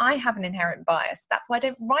 because I have an inherent bias. That's why I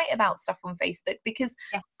don't write about stuff on Facebook, because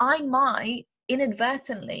I might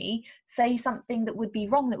inadvertently say something that would be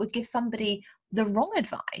wrong, that would give somebody the wrong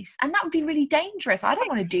advice. And that would be really dangerous. I don't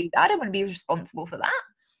want to do that. I don't want to be responsible for that.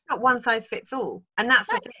 Not one size fits all, and that's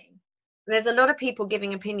the thing. There's a lot of people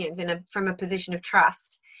giving opinions from a position of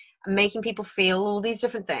trust and making people feel all these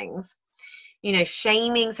different things,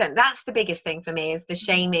 shaming. So that's the biggest thing for me, is the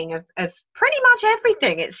shaming of pretty much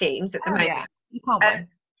everything, it seems, at the moment. You can't win.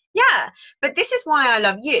 Yeah, but this is why I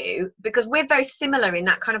love you, because we're very similar in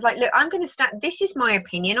that kind of like, look, I'm going to stand, this is my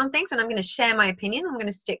opinion on things, and I'm going to share my opinion. I'm going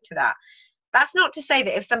to stick to that. That's not to say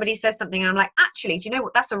that if somebody says something and I'm like, actually, do you know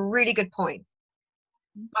what, that's a really good point.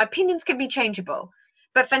 My opinions can be changeable,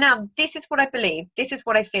 but for now, this is what I believe. This is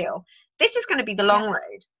what I feel. This is going to be the long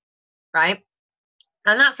road, right?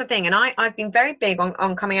 And that's the thing. And I've been very big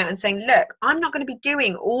on coming out and saying, look, I'm not going to be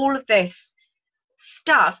doing all of this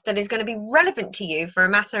stuff that is going to be relevant to you for a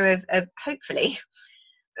matter of hopefully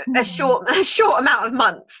a short amount of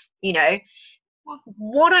months.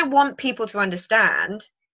 What I want people to understand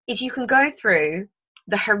is you can go through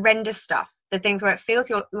the horrendous stuff, the things where it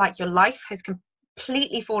feels like your life has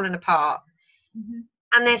completely fallen apart,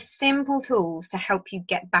 and there's simple tools to help you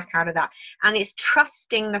get back out of that. And it's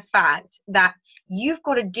trusting the fact that you've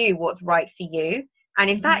got to do what's right for you. And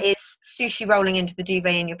if that is sushi rolling into the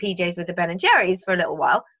duvet in your PJs with the Ben and Jerry's for a little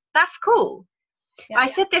while, that's cool. I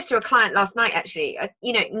said this to a client last night, actually.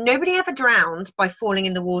 Nobody ever drowned by falling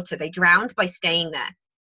in the water. They drowned by staying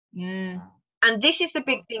there. And this is the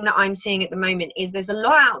big thing that I'm seeing at the moment, is there's a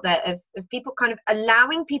lot out there of people kind of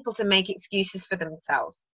allowing people to make excuses for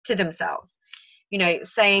themselves,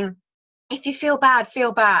 saying, if you feel bad,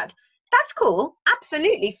 feel bad. That's cool.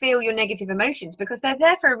 Absolutely feel your negative emotions, because they're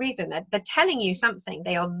there for a reason. They're telling you something.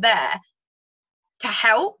 They are there to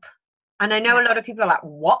help. And I know a lot of people are like,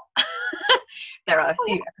 what? There are a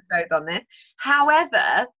few episodes on this.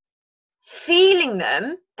 However, feeling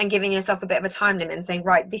them and giving yourself a bit of a time limit and saying,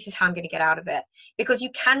 right, this is how I'm going to get out of it, because you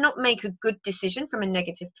cannot make a good decision from a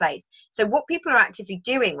negative place. So what people are actively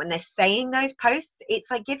doing when they're saying those posts, it's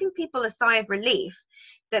like giving people a sigh of relief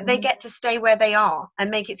that they get to stay where they are and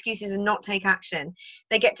make excuses and not take action.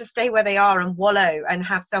 They get to stay where they are and wallow and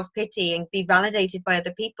have self-pity and be validated by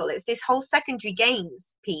other people. It's this whole secondary gains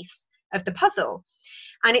piece of the puzzle.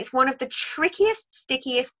 And it's one of the trickiest,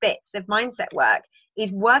 stickiest bits of mindset work,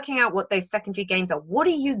 is working out what those secondary gains are. What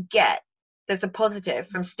do you get there's a positive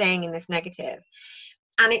from staying in this negative?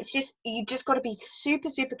 And it's just, you just got to be super,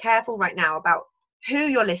 super careful right now about who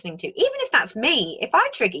you're listening to. Even if that's me, if I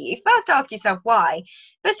trigger you, first ask yourself why.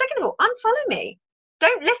 But second of all, unfollow me.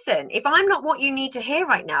 Don't listen. If I'm not what you need to hear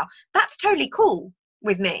right now, that's totally cool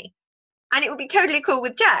with me. And it would be totally cool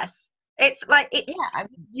with Jess. It's like,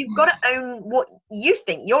 you've got to own what you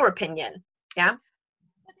think, your opinion. Yeah.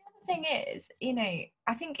 But the other thing is,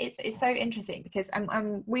 I think it's so interesting, because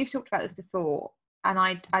we've talked about this before, and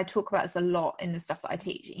I talk about this a lot in the stuff that I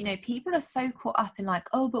teach. People are so caught up in like,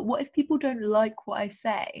 oh, but what if people don't like what I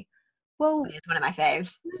say? Well, it's one of my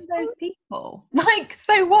faves. Those people, like,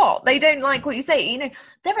 so what? They don't like what you say.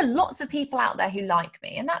 There are lots of people out there who like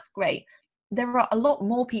me, and that's great. There are a lot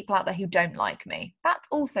more people out there who don't like me. That's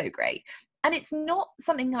also great. And it's not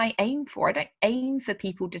something I aim for. I don't aim for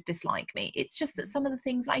people to dislike me. It's just that some of the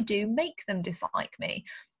things I do make them dislike me.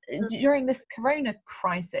 During this corona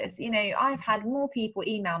crisis, I've had more people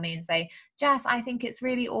email me and say, Jess, I think it's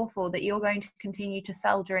really awful that you're going to continue to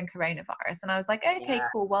sell during coronavirus. And I was like, okay,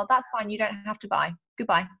 cool. Well, that's fine. You don't have to buy.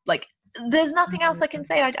 Goodbye. Like, there's nothing else I can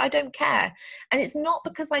say. I don't care. And it's not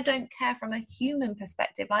because I don't care from a human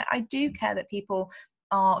perspective. I do care that people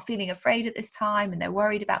are feeling afraid at this time and they're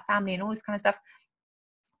worried about family and all this kind of stuff.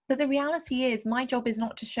 But the reality is, my job is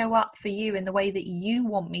not to show up for you in the way that you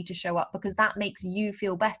want me to show up, because that makes you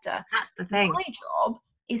feel better. That's the thing. My job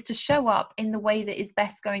is to show up in the way that is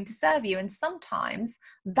best going to serve you. And sometimes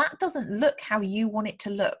that doesn't look how you want it to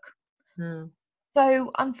look.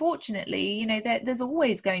 So unfortunately, you know, there's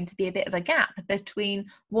always going to be a bit of a gap between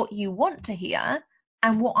what you want to hear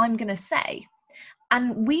and what I'm going to say.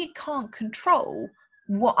 And we can't control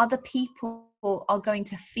what other people are going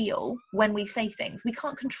to feel when we say things. We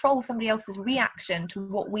can't control somebody else's reaction to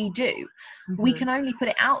what we do. We can only put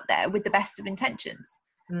it out there with the best of intentions.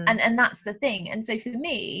 And that's the thing. And so for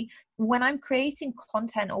me, when I'm creating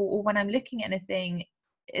content or when I'm looking at anything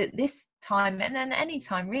at this time and any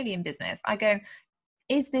time really in business, I go,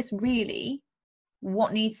 is this really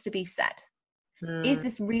what needs to be said? Is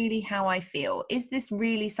this really how I feel? Is this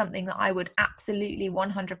really something that I would absolutely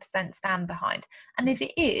 100% stand behind? And if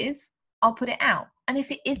it is, I'll put it out. And if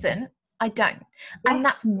it isn't, I don't. And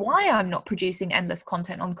that's why I'm not producing endless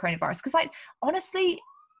content on coronavirus. Because I honestly,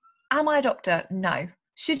 am I a doctor? No.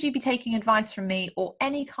 Should you be taking advice from me or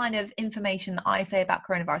any kind of information that I say about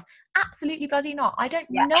coronavirus? Absolutely bloody not. I don't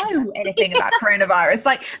know anything about coronavirus.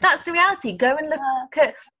 Like, that's the reality. Go and look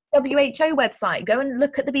at WHO website. Go and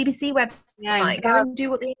look at the BBC website. Go and do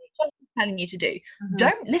what the NHS is telling you to do.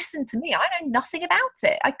 Don't listen to me. I know nothing about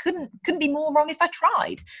it. I couldn't be more wrong if I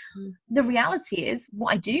tried. The reality is,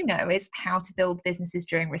 what I do know is how to build businesses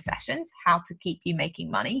during recessions, how to keep you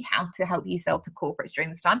making money, how to help you sell to corporates during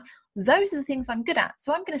this time. Those are the things I'm good at.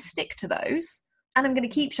 So I'm going to stick to those, and I'm going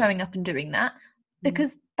to keep showing up and doing that,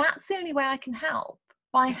 because that's the only way I can help,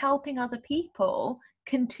 by helping other people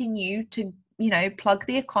continue to, you know, plug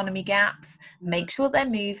the economy gaps, make sure they're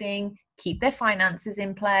moving, keep their finances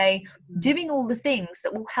in play, doing all the things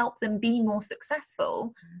that will help them be more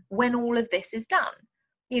successful when all of this is done.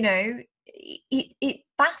 You know, it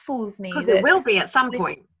baffles me. Because it will be at some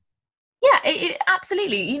point. Yeah, it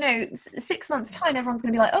absolutely. You know, 6 months' time, everyone's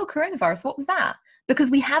going to be like, oh, coronavirus, what was that?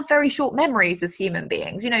 Because we have very short memories as human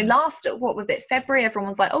beings. You know, February,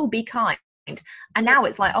 everyone was like, oh, be kind. And now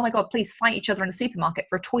it's like, oh my God, please fight each other in the supermarket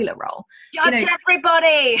for a toilet roll. Judge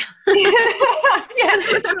everybody.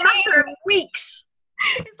 It's a matter of weeks.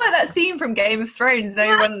 It's like that scene from Game of Thrones, you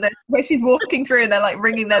know, where she's walking through and they're like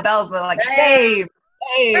ringing their bells and they're like, shame.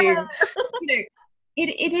 You know,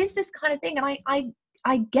 it is this kind of thing, and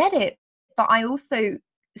I get it, but I also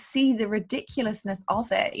see the ridiculousness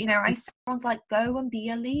of it. You know, everyone's like, go and be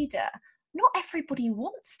a leader. Not everybody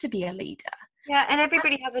wants to be a leader. Yeah, and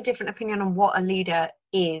everybody has a different opinion on what a leader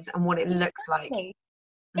is and what it looks like.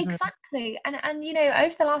 Exactly. And you know,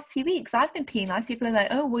 over the last few weeks, I've been penalised. People are like,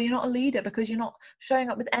 oh, well, you're not a leader because you're not showing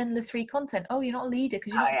up with endless free content. Oh, you're not a leader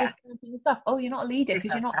because you're not discounting your stuff. Oh, you're not a leader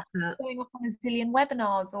because you're not showing up on a zillion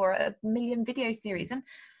webinars or a million video series. And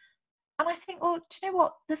I think, well, do you know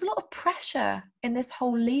what? There's a lot of pressure in this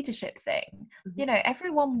whole leadership thing. You know,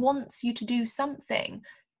 everyone wants you to do something.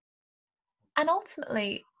 And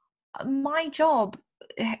ultimately, my job,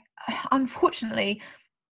 unfortunately,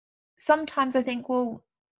 sometimes I think, well,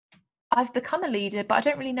 I've become a leader, but I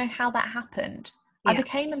don't really know how that happened. I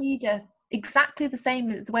became a leader exactly the same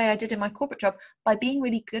as the way I did in my corporate job, by being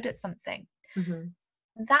really good at something.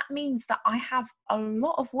 That means that I have a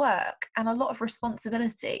lot of work and a lot of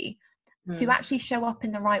responsibility to actually show up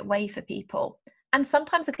in the right way for people. And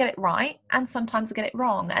sometimes I get it right and sometimes I get it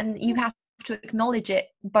wrong. And you have to acknowledge it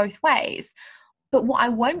both ways. But what I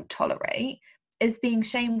won't tolerate is being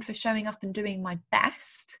shamed for showing up and doing my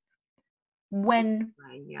best when,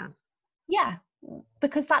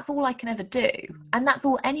 because that's all I can ever do. And that's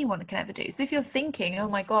all anyone can ever do. So if you're thinking, oh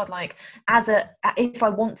my God, like if I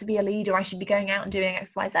want to be a leader, I should be going out and doing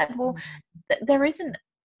X, Y, Z. Well, there isn't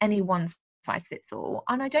any one size fits all.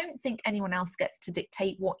 And I don't think anyone else gets to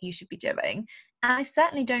dictate what you should be doing. And I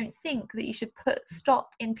certainly don't think that you should put stock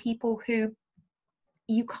in people who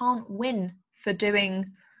you can't win for doing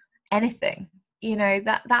anything. You know,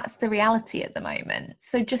 that's the reality at the moment.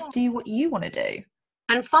 So just do what you want to do.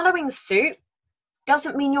 And following suit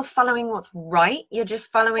doesn't mean you're following what's right. You're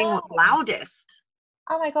just following what's loudest.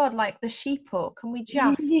 Oh my God, like the sheeple. Can we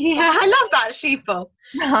just... I love that sheeple.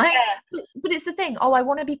 Right? But it's the thing. Oh, I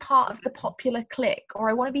want to be part of the popular clique, or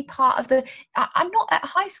I want to be part of the... I'm not at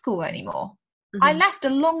high school anymore. I left a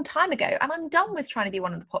long time ago, and I'm done with trying to be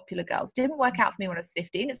one of the popular girls. Didn't work out for me when I was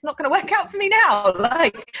 15. It's not going to work out for me now.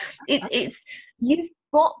 Like, it's you've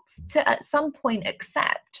got to at some point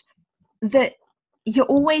accept that you're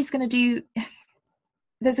always going to do.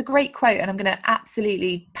 There's a great quote, and I'm going to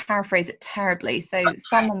absolutely paraphrase it terribly, so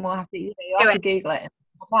someone will have to, Google it and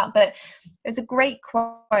that. But there's a great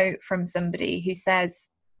quote from somebody who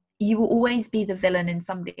says, "You will always be the villain in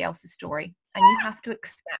somebody else's story, and you have to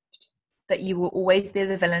accept that you will always be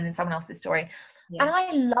the villain in someone else's story." And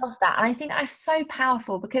I love that. And I think that's so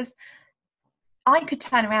powerful, because I could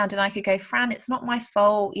turn around and I could go, Fran, it's not my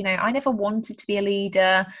fault. You know, I never wanted to be a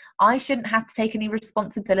leader. I shouldn't have to take any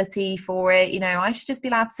responsibility for it. You know, I should just be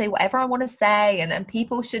allowed to say whatever I want to say, and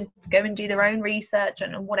people should go and do their own research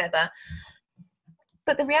and whatever.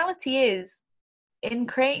 But the reality is, in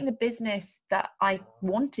creating the business that I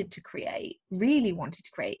wanted to create, really wanted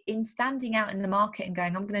to create, in standing out in the market and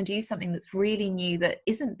going, I'm going to do something that's really new that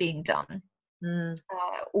isn't being done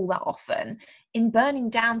all that often, in burning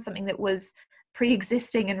down something that was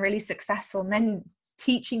pre-existing and really successful, and then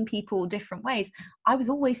teaching people different ways, I was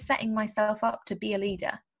always setting myself up to be a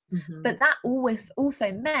leader. But that always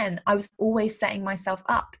also meant I was always setting myself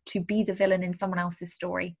up to be the villain in someone else's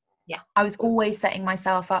story. I was always setting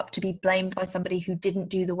myself up to be blamed by somebody who didn't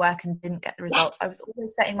do the work and didn't get the results. I was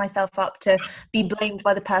always setting myself up to be blamed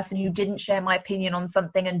by the person who didn't share my opinion on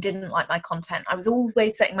something and didn't like my content. I was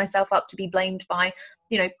always setting myself up to be blamed by,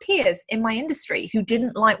 you know, peers in my industry who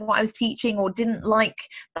didn't like what I was teaching or didn't like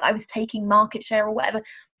that I was taking market share or whatever.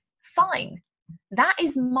 Fine. That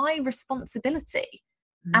is my responsibility.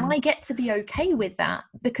 And I get to be okay with that,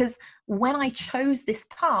 because when I chose this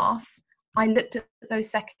path, I looked at those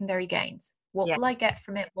secondary gains. What will I get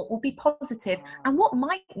from it? What will be positive? And what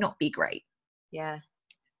might not be great?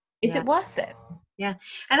 Is it worth it? And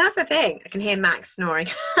that's the thing. I can hear Max snoring.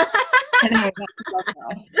 Anyway,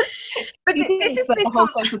 but this is the whole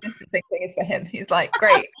social distancing thing is for him. He's like,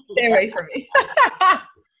 great, stay away from me.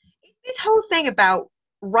 This whole thing about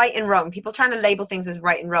right and wrong, people trying to label things as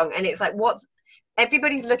right and wrong, and it's like,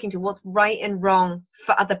 everybody's looking to what's right and wrong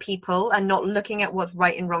for other people and not looking at what's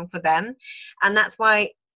right and wrong for them. And that's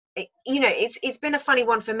why, it's been a funny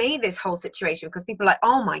one for me, this whole situation, because people are like,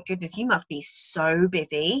 oh my goodness, you must be so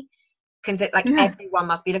busy. Everyone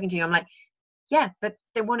must be looking to you. I'm like, yeah, but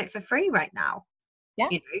they want it for free right now.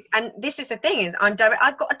 And this is the thing, is I've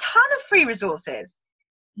got a ton of free resources.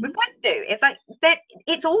 We both do. It's like that,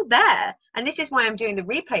 it's all there. And this is why I'm doing the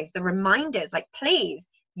replays, the reminders, like, please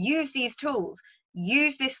use these tools,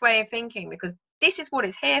 use this way of thinking, because this is what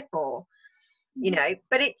it's here for,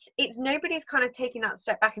 but it's nobody's kind of taking that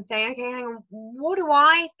step back and saying, okay, hang on, what do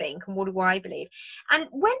I think and what do I believe? And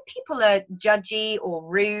when people are judgy or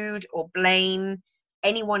rude or blame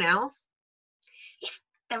anyone else,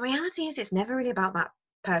 the reality is it's never really about that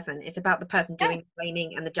person. It's about the person doing the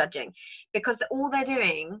blaming and the judging, because all they're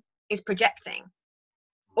doing is projecting,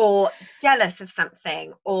 or jealous of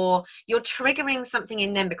something, or you're triggering something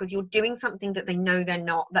in them because you're doing something that they know they're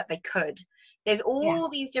not, that they could. There's all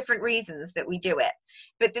these different reasons that we do it.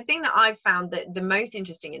 But the thing that I've found that the most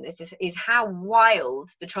interesting in this is how wild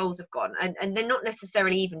the trolls have gone. And they're not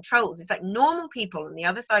necessarily even trolls. It's like normal people on the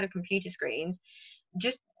other side of computer screens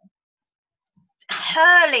just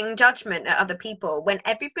hurling judgment at other people when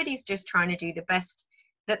everybody's just trying to do the best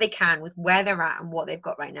that they can with where they're at and what they've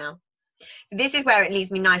got right now. So this is where it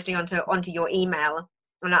leads me nicely onto your email,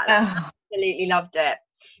 and I absolutely loved it,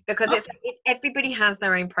 because it's everybody has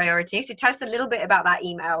their own priorities. So tell us a little bit about that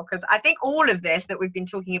email, because I think all of this that we've been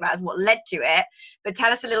talking about is what led to it, but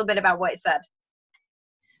tell us a little bit about what it said.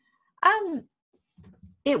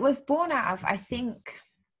 It was born out of, I think,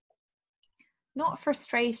 not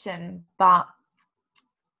frustration, but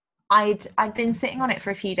I'd been sitting on it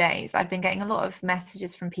for a few days. I'd been getting a lot of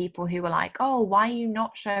messages from people who were like, oh, why are you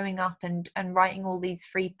not showing up and writing all these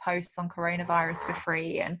free posts on coronavirus for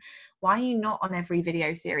free? And why are you not on every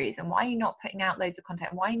video series? And why are you not putting out loads of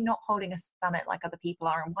content? Why are you not holding a summit like other people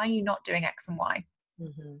are? And why are you not doing X and Y?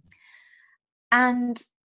 And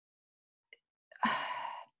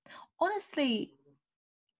honestly,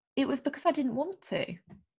 it was because I didn't want to.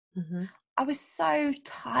 I was so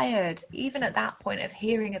tired, even at that point, of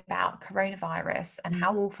hearing about coronavirus and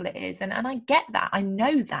how awful it is. And I get that. I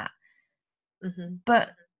know that.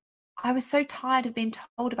 But I was so tired of being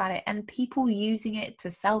told about it and people using it to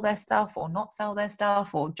sell their stuff or not sell their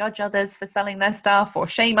stuff, or judge others for selling their stuff, or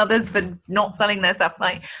shame others for not selling their stuff.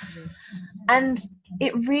 And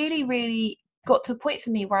it really, really got to a point for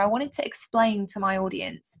me where I wanted to explain to my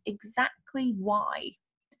audience exactly why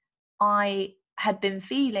I had been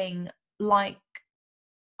feeling like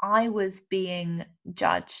I was being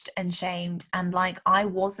judged and shamed, and like I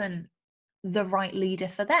wasn't the right leader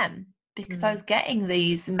for them, because I was getting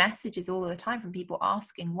these messages all the time from people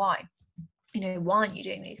asking why aren't you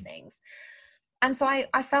doing these things? And so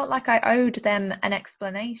I felt like I owed them an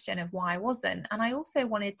explanation of why I wasn't. And I also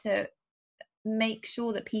wanted to make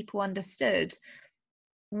sure that people understood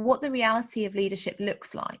what the reality of leadership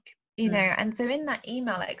looks like. And so in that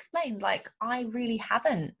email I explained, like, I really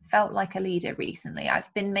haven't felt like a leader recently.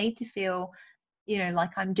 I've been made to feel like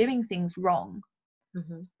I'm doing things wrong,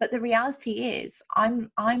 but the reality is I'm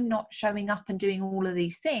not showing up and doing all of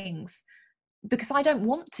these things because I don't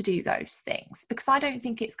want to do those things, because I don't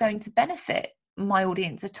think it's going to benefit my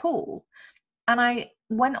audience at all. And I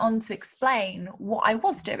went on to explain what I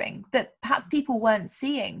was doing that perhaps people weren't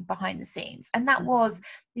seeing behind the scenes. And that was,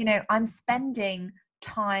 I'm spending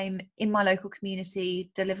time in my local community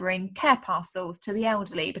delivering care parcels to the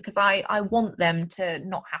elderly, because I want them to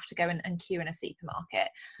not have to go and queue in a supermarket.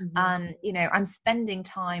 I'm spending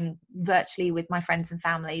time virtually with my friends and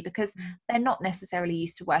family, because they're not necessarily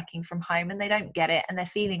used to working from home and they don't get it, and they're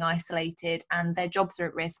feeling isolated and their jobs are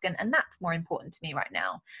at risk, and that's more important to me right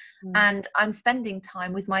now. And I'm spending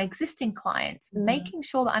time with my existing clients, making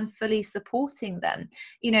sure that I'm fully supporting them.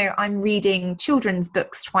 I'm reading children's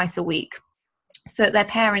books twice a week so that their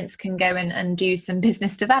parents can go and do some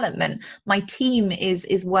business development. My team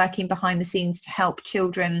is working behind the scenes to help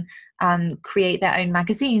children create their own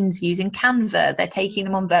magazines using Canva. They're taking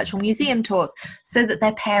them on virtual museum tours so that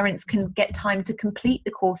their parents can get time to complete the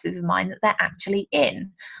courses of mine that they're actually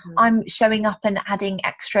in. I'm showing up and adding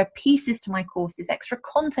extra pieces to my courses, extra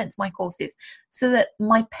content to my courses, so that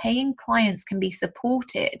my paying clients can be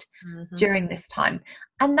supported during this time.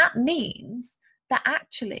 And that means that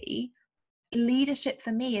actually leadership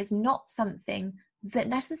for me is not something that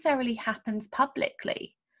necessarily happens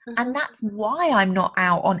publicly. And that's why I'm not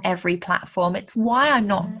out on every platform. It's why I'm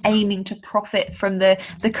not aiming to profit from the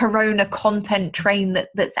corona content train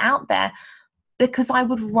that's out there, because I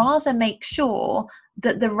would rather make sure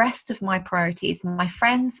that the rest of my priorities, my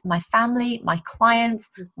friends, my family, my clients,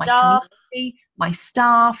 my community, my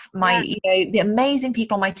staff, the amazing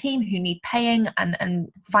people on my team who need paying and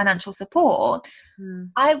financial support,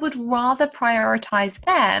 I would rather prioritize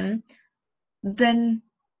them than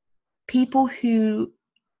people who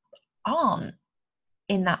aren't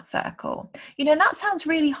in that circle. That sounds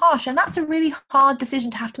really harsh, and that's a really hard decision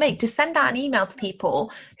to have to make, to send out an email to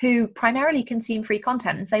people who primarily consume free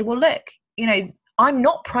content and say, well, look, I'm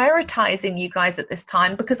not prioritizing you guys at this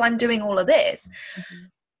time because I'm doing all of this.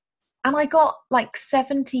 And I got like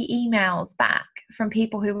 70 emails back from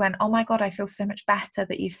people who went, oh my God, I feel so much better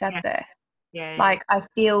that you've said this. Like, I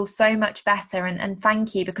feel so much better, and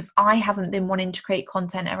thank you, because I haven't been wanting to create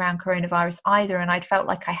content around coronavirus either, and I'd felt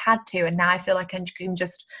like I had to, and now I feel like I can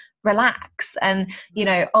just relax. And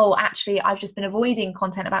actually I've just been avoiding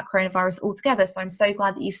content about coronavirus altogether, so I'm so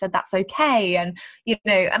glad that you said that's okay. And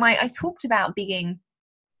and I talked about being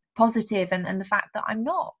positive and the fact that I'm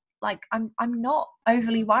not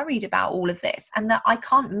overly worried about all of this, and that I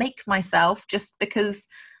can't make myself just because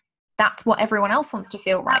that's what everyone else wants to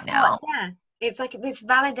feel right now. It's like this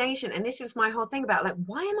validation, and this was my whole thing about, like,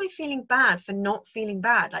 why am I feeling bad for not feeling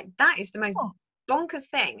bad? Like, that is the most bonkers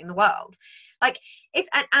thing in the world. Like,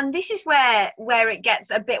 and this is where it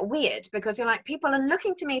gets a bit weird, because you're like, people are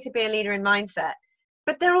looking to me to be a leader in mindset,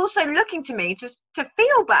 but they're also looking to me to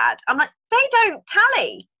feel bad. I'm like, they don't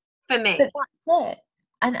tally for me. But that's it,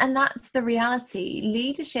 and that's the reality.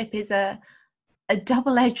 Leadership is a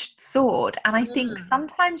double-edged sword, and I think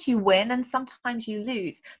sometimes you win and sometimes you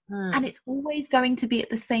lose, and it's always going to be at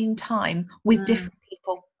the same time with different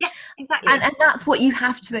people. Yeah, exactly. And that's what you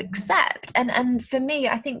have to accept. And for me,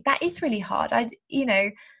 I think that is really hard. I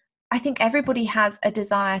think everybody has a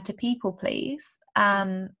desire to people please.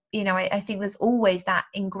 I think there's always that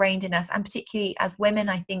ingrained in us, and particularly as women,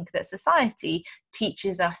 I think that society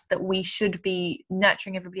teaches us that we should be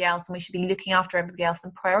nurturing everybody else, and we should be looking after everybody else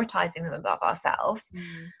and prioritizing them above ourselves.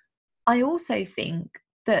 I also think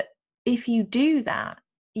that if you do that,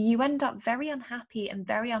 you end up very unhappy and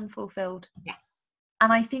very unfulfilled. Yes.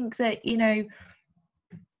 And I think that,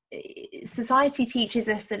 society teaches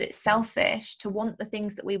us that it's selfish to want the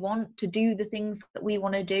things that we want, to do the things that we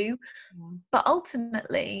want to do. But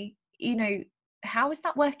ultimately, how is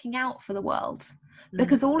that working out for the world?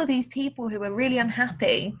 Because all of these people who are really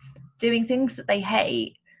unhappy doing things that they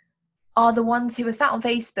hate are the ones who are sat on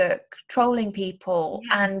Facebook trolling people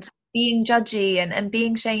and being judgy and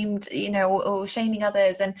being shamed, or shaming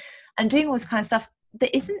others and doing all this kind of stuff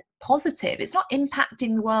that isn't positive. It's not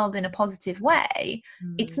impacting the world in a positive way.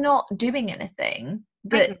 It's not doing anything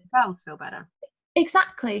that makes themselves feel better.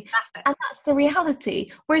 Exactly. And that's the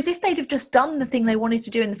reality. Whereas if they'd have just done the thing they wanted to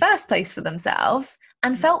do in the first place for themselves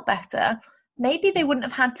and felt better, maybe they wouldn't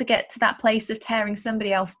have had to get to that place of tearing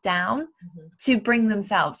somebody else down to bring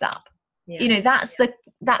themselves up. That's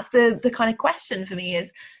the kind of question for me,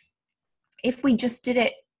 is if we just did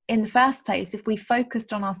it in the first place, if we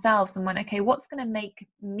focused on ourselves and went, okay, what's going to make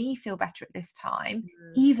me feel better at this time,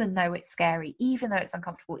 even though it's scary, even though it's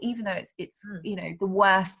uncomfortable, even though it's the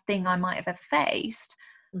worst thing I might have ever faced,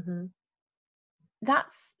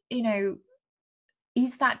 that's,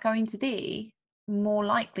 is that going to be more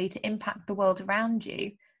likely to impact the world around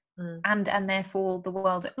you and therefore the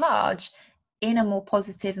world at large in a more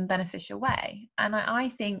positive and beneficial way? And I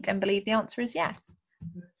think and believe the answer is yes.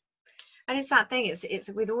 And it's that thing, it's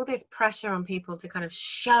with all this pressure on people to kind of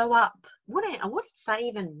show up. What does that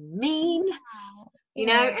even mean? You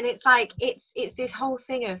know, and it's like it's this whole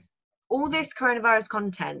thing of all this coronavirus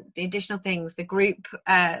content, the additional things, the group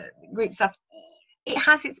stuff. It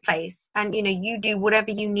has its place, and you know, you do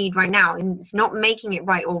whatever you need right now, and it's not making it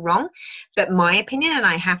right or wrong. But my opinion, and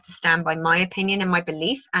I have to stand by my opinion and my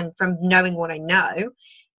belief, and from knowing what I know,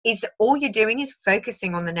 is that all you're doing is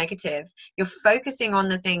focusing on the negative. You're focusing on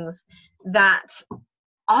the things that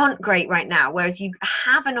aren't great right now, whereas you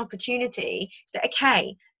have an opportunity to say,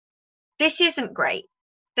 okay, this isn't great.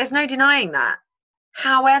 There's no denying that.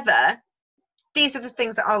 However, these are the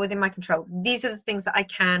things that are within my control. These are the things that I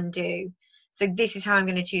can do. So this is how I'm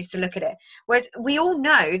going to choose to look at it. Whereas we all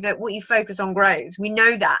know that what you focus on grows. We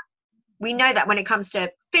know that. We know that when it comes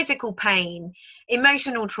to physical pain,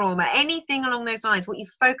 emotional trauma, anything along those lines, what you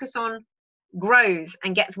focus on grows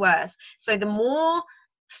and gets worse. So the more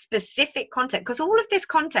specific content, because all of this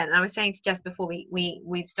content, and I was saying to Jess before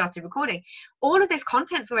we started recording, all of this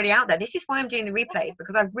content's already out there. This is why I'm doing the replays,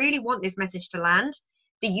 because I really want this message to land,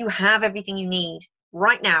 that you have everything you need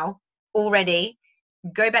right now already.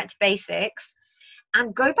 Go back to basics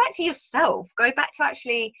and go back to yourself. Go back to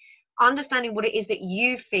actually understanding what it is that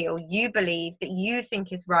you feel, you believe, that you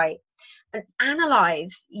think is right, and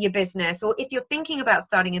analyze your business. Or if you're thinking about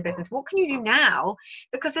starting a business, what can you do now?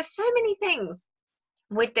 Because there's so many things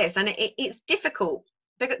with this, and it's difficult.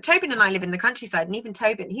 Because Tobin and I live in the countryside, and even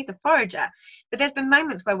Tobin, he's a forager, but there's been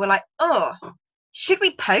moments where we're like, oh, should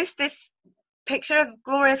we post this picture of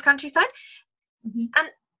glorious countryside? And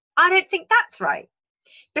I don't think that's right.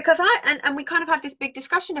 Because and we kind of had this big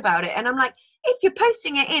discussion about it, and I'm like, if you're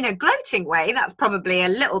posting it in a gloating way, that's probably a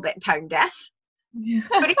little bit tone deaf.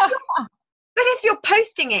 But if you're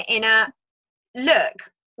posting it in a,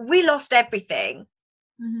 look, we lost everything,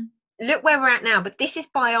 look where we're at now, but this is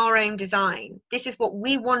by our own design, this is what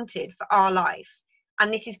we wanted for our life,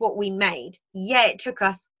 and this is what we made. Yeah, it took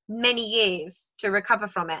us many years to recover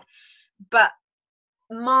from it, but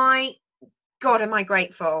my God, am I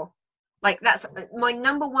grateful. Like, that's my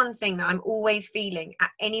number one thing that I'm always feeling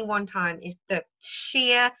at any one time, is the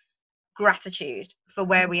sheer gratitude for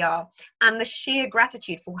where we are, and the sheer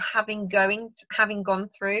gratitude for having gone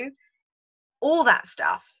through all that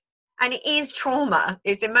stuff. And it is trauma,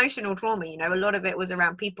 it's emotional trauma. You know, a lot of it was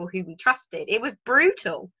around people who we trusted. It was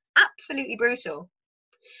brutal, absolutely brutal,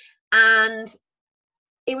 and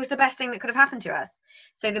it was the best thing that could have happened to us.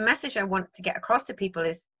 So the message I want to get across to people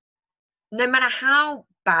is, no matter how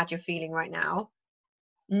bad you're feeling right now,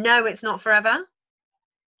 no, it's not forever.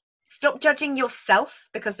 Stop judging yourself,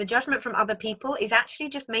 because the judgment from other people is actually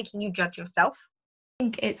just making you judge yourself. I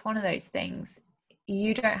think it's one of those things.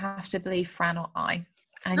 You don't have to believe Fran or I.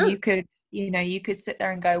 And you could sit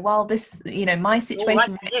there and go, well, this, my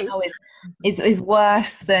situation right now is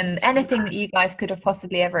worse than anything that you guys could have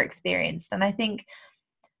possibly ever experienced. And I think,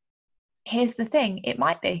 here's the thing, it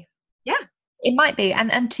might be. Yeah. It might be,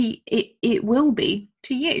 and it will be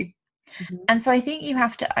to you. And so I think you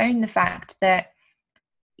have to own the fact that,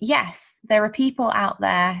 yes, there are people out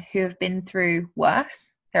there who have been through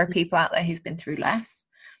worse. There are people out there who've been through less.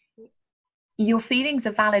 Your feelings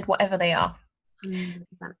are valid, whatever they are.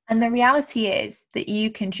 And the reality is that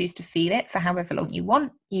you can choose to feel it for however long you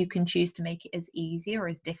want. You can choose to make it as easy or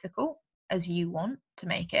as difficult as you want to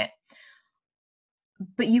make it.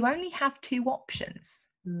 But you only have two options.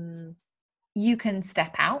 You can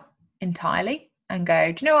step out entirely and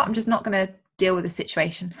go, do you know what, I'm just not going to deal with the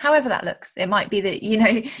situation, however that looks. It might be that,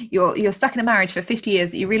 you're stuck in a marriage for 50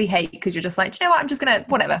 years that you really hate, because you're just like, do you know what, I'm just going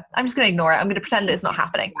to ignore it. I'm going to pretend that it's not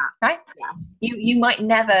happening. Right? Yeah. You might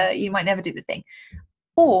never do the thing.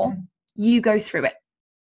 Or you go through it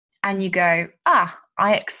and you go,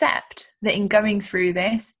 I accept that in going through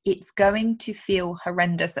this, it's going to feel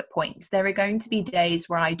horrendous at points. There are going to be days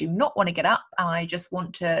where I do not want to get up, and I just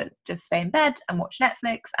want to just stay in bed and watch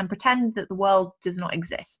Netflix and pretend that the world does not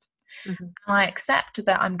exist. And I accept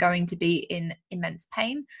that I'm going to be in immense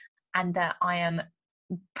pain, and that I am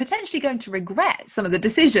potentially going to regret some of the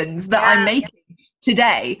decisions that I'm making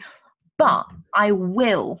today. But I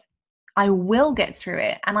will get through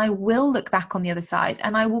it, and I will look back on the other side,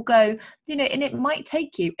 and I will go, and it might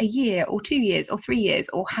take you a year or 2 years or 3 years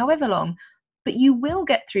or however long, but you will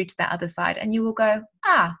get through to that other side, and you will go,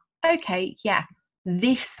 okay, yeah,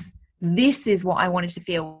 this is what I wanted to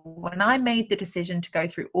feel when I made the decision to go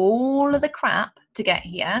through all of the crap to get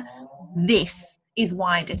here. This is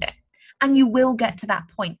why I did it. And you will get to that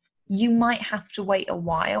point. You might have to wait a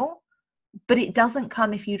while, but it doesn't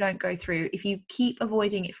come if you don't go through. If you keep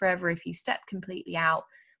avoiding it forever, if you step completely out,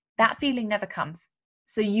 that feeling never comes.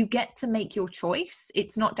 So you get to make your choice.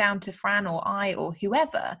 It's not down to Fran or I or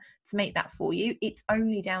whoever to make that for you. It's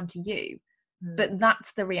only down to you. But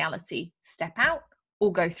that's the reality. Step out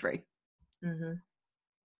or go through. Mm-hmm.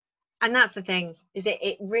 And that's the thing, is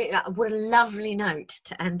it really, what a lovely note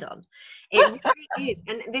to end on. It really is.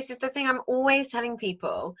 And this is the thing I'm always telling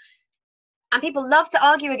people. And people love to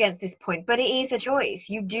argue against this point, but it is a choice.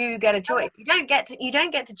 You do get a choice. You don't get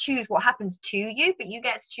to choose what happens to you, but you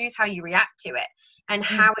get to choose how you react to it and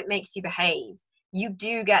how it makes you behave. You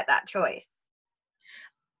do get that choice.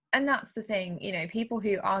 And that's the thing, you know, people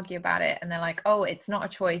who argue about it and they're like, oh, it's not a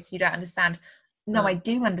choice, you don't understand. No, I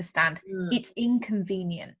do understand. It's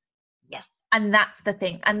inconvenient. Yes. And that's the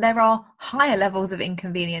thing. And there are higher levels of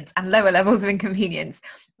inconvenience and lower levels of inconvenience.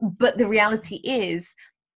 But the reality is,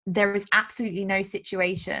 there is absolutely no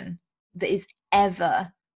situation that is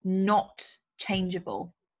ever not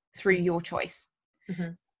changeable through your choice. Mm-hmm.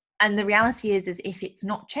 And the reality is if it's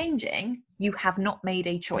not changing, you have not made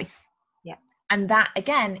a choice. Yeah. And that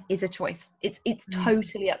again is a choice. It's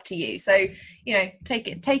totally up to you. So, you know,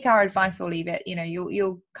 take our advice or leave it. You know,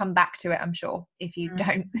 you'll come back to it, I'm sure, if you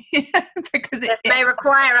don't. Because it may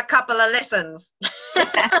require a couple of listens.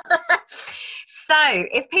 So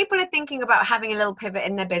if people are thinking about having a little pivot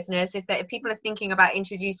in their business, if people are thinking about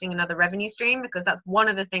introducing another revenue stream, because that's one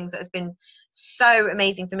of the things that has been so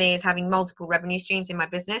amazing for me, is having multiple revenue streams in my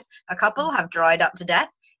business. A couple have dried up to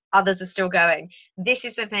death. Others are still going. This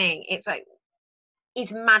is the thing.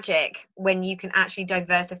 It's magic when you can actually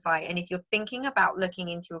diversify. And if you're thinking about looking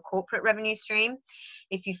into a corporate revenue stream,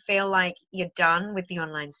 if you feel like you're done with the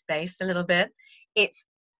online space a little bit,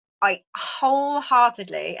 I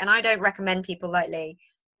wholeheartedly, and I don't recommend people like Lee,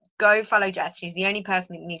 go follow Jess. She's the only person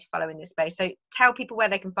that you need to follow in this space. So tell people where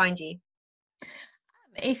they can find you.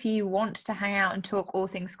 If you want to hang out and talk all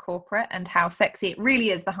things corporate and how sexy it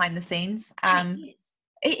really is behind the scenes,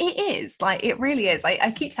 it is, like, it really is.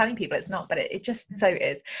 I keep telling people it's not, but it just so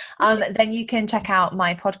is. Then you can check out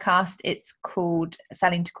my podcast. It's called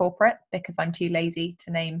Selling to Corporate, because I'm too lazy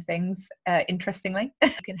to name things interestingly.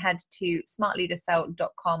 You can head to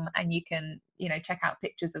smartleadersell.com and you can, you know, check out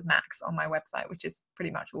pictures of Max on my website, which is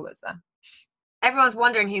pretty much all that's there. Everyone's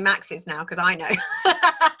wondering who Max is now, because I know.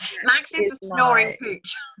 Max is a snoring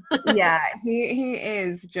pooch. Yeah, he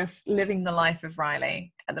is just living the life of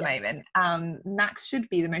Riley at the moment. Max should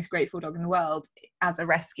be the most grateful dog in the world as a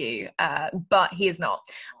rescue, but he is not.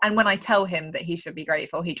 And when I tell him that he should be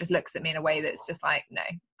grateful, he just looks at me in a way that's just like, no,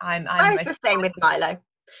 I'm the same with Milo.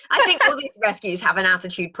 I think all these rescues have an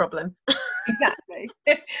attitude problem. Exactly.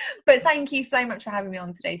 But thank you so much for having me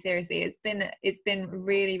on today. Seriously, it's been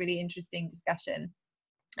really, really interesting discussion.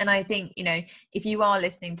 And I think, you know, if you are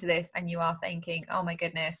listening to this and you are thinking, oh my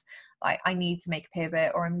goodness, like, I need to make a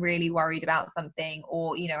pivot, or I'm really worried about something,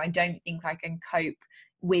 or, you know, I don't think I can cope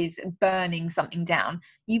with burning something down,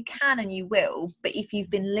 you can and you will. But if you've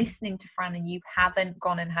been listening to Fran and you haven't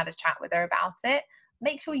gone and had a chat with her about it,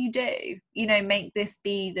 make sure you do. You know, make this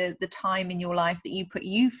be the time in your life that you put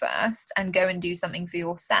you first and go and do something for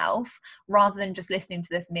yourself, rather than just listening to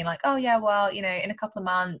this and being like, oh yeah, well, you know, in a couple of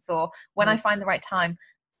months, or when I find the right time.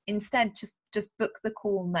 Instead, just book the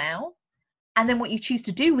call now, and then what you choose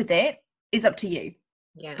to do with it is up to you.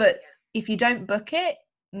 But if you don't book it,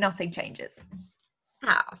 nothing changes.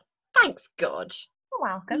 Thanks, George. You're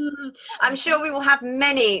welcome. I'm sure we will have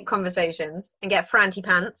many conversations and get franty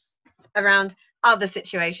pants around other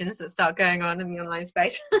situations that start going on in the online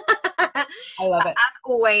space. I love it. As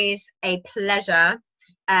always, a pleasure.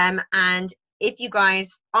 And if you guys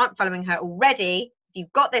aren't following her already, if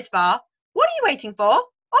you've got this far, what are you waiting for?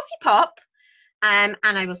 Off you pop. And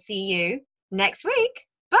I will see you next week.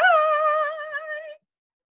 Bye.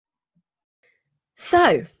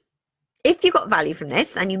 So, if you got value from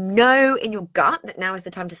this and you know in your gut that now is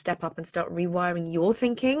the time to step up and start rewiring your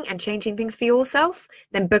thinking and changing things for yourself,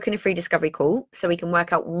 then book in a free discovery call so we can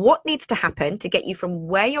work out what needs to happen to get you from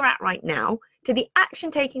where you're at right now to the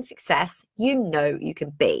action-taking success you know you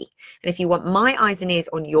can be. And if you want my eyes and ears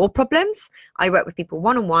on your problems, I work with people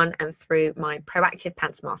one-on-one and through my Proactive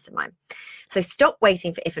Pants Mastermind. So stop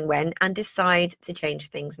waiting for if and when and decide to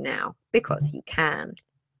change things now, because you can.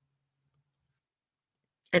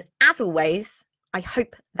 And as always, I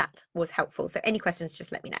hope that was helpful. So any questions,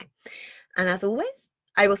 just let me know. And as always,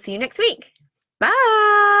 I will see you next week.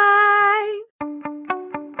 Bye.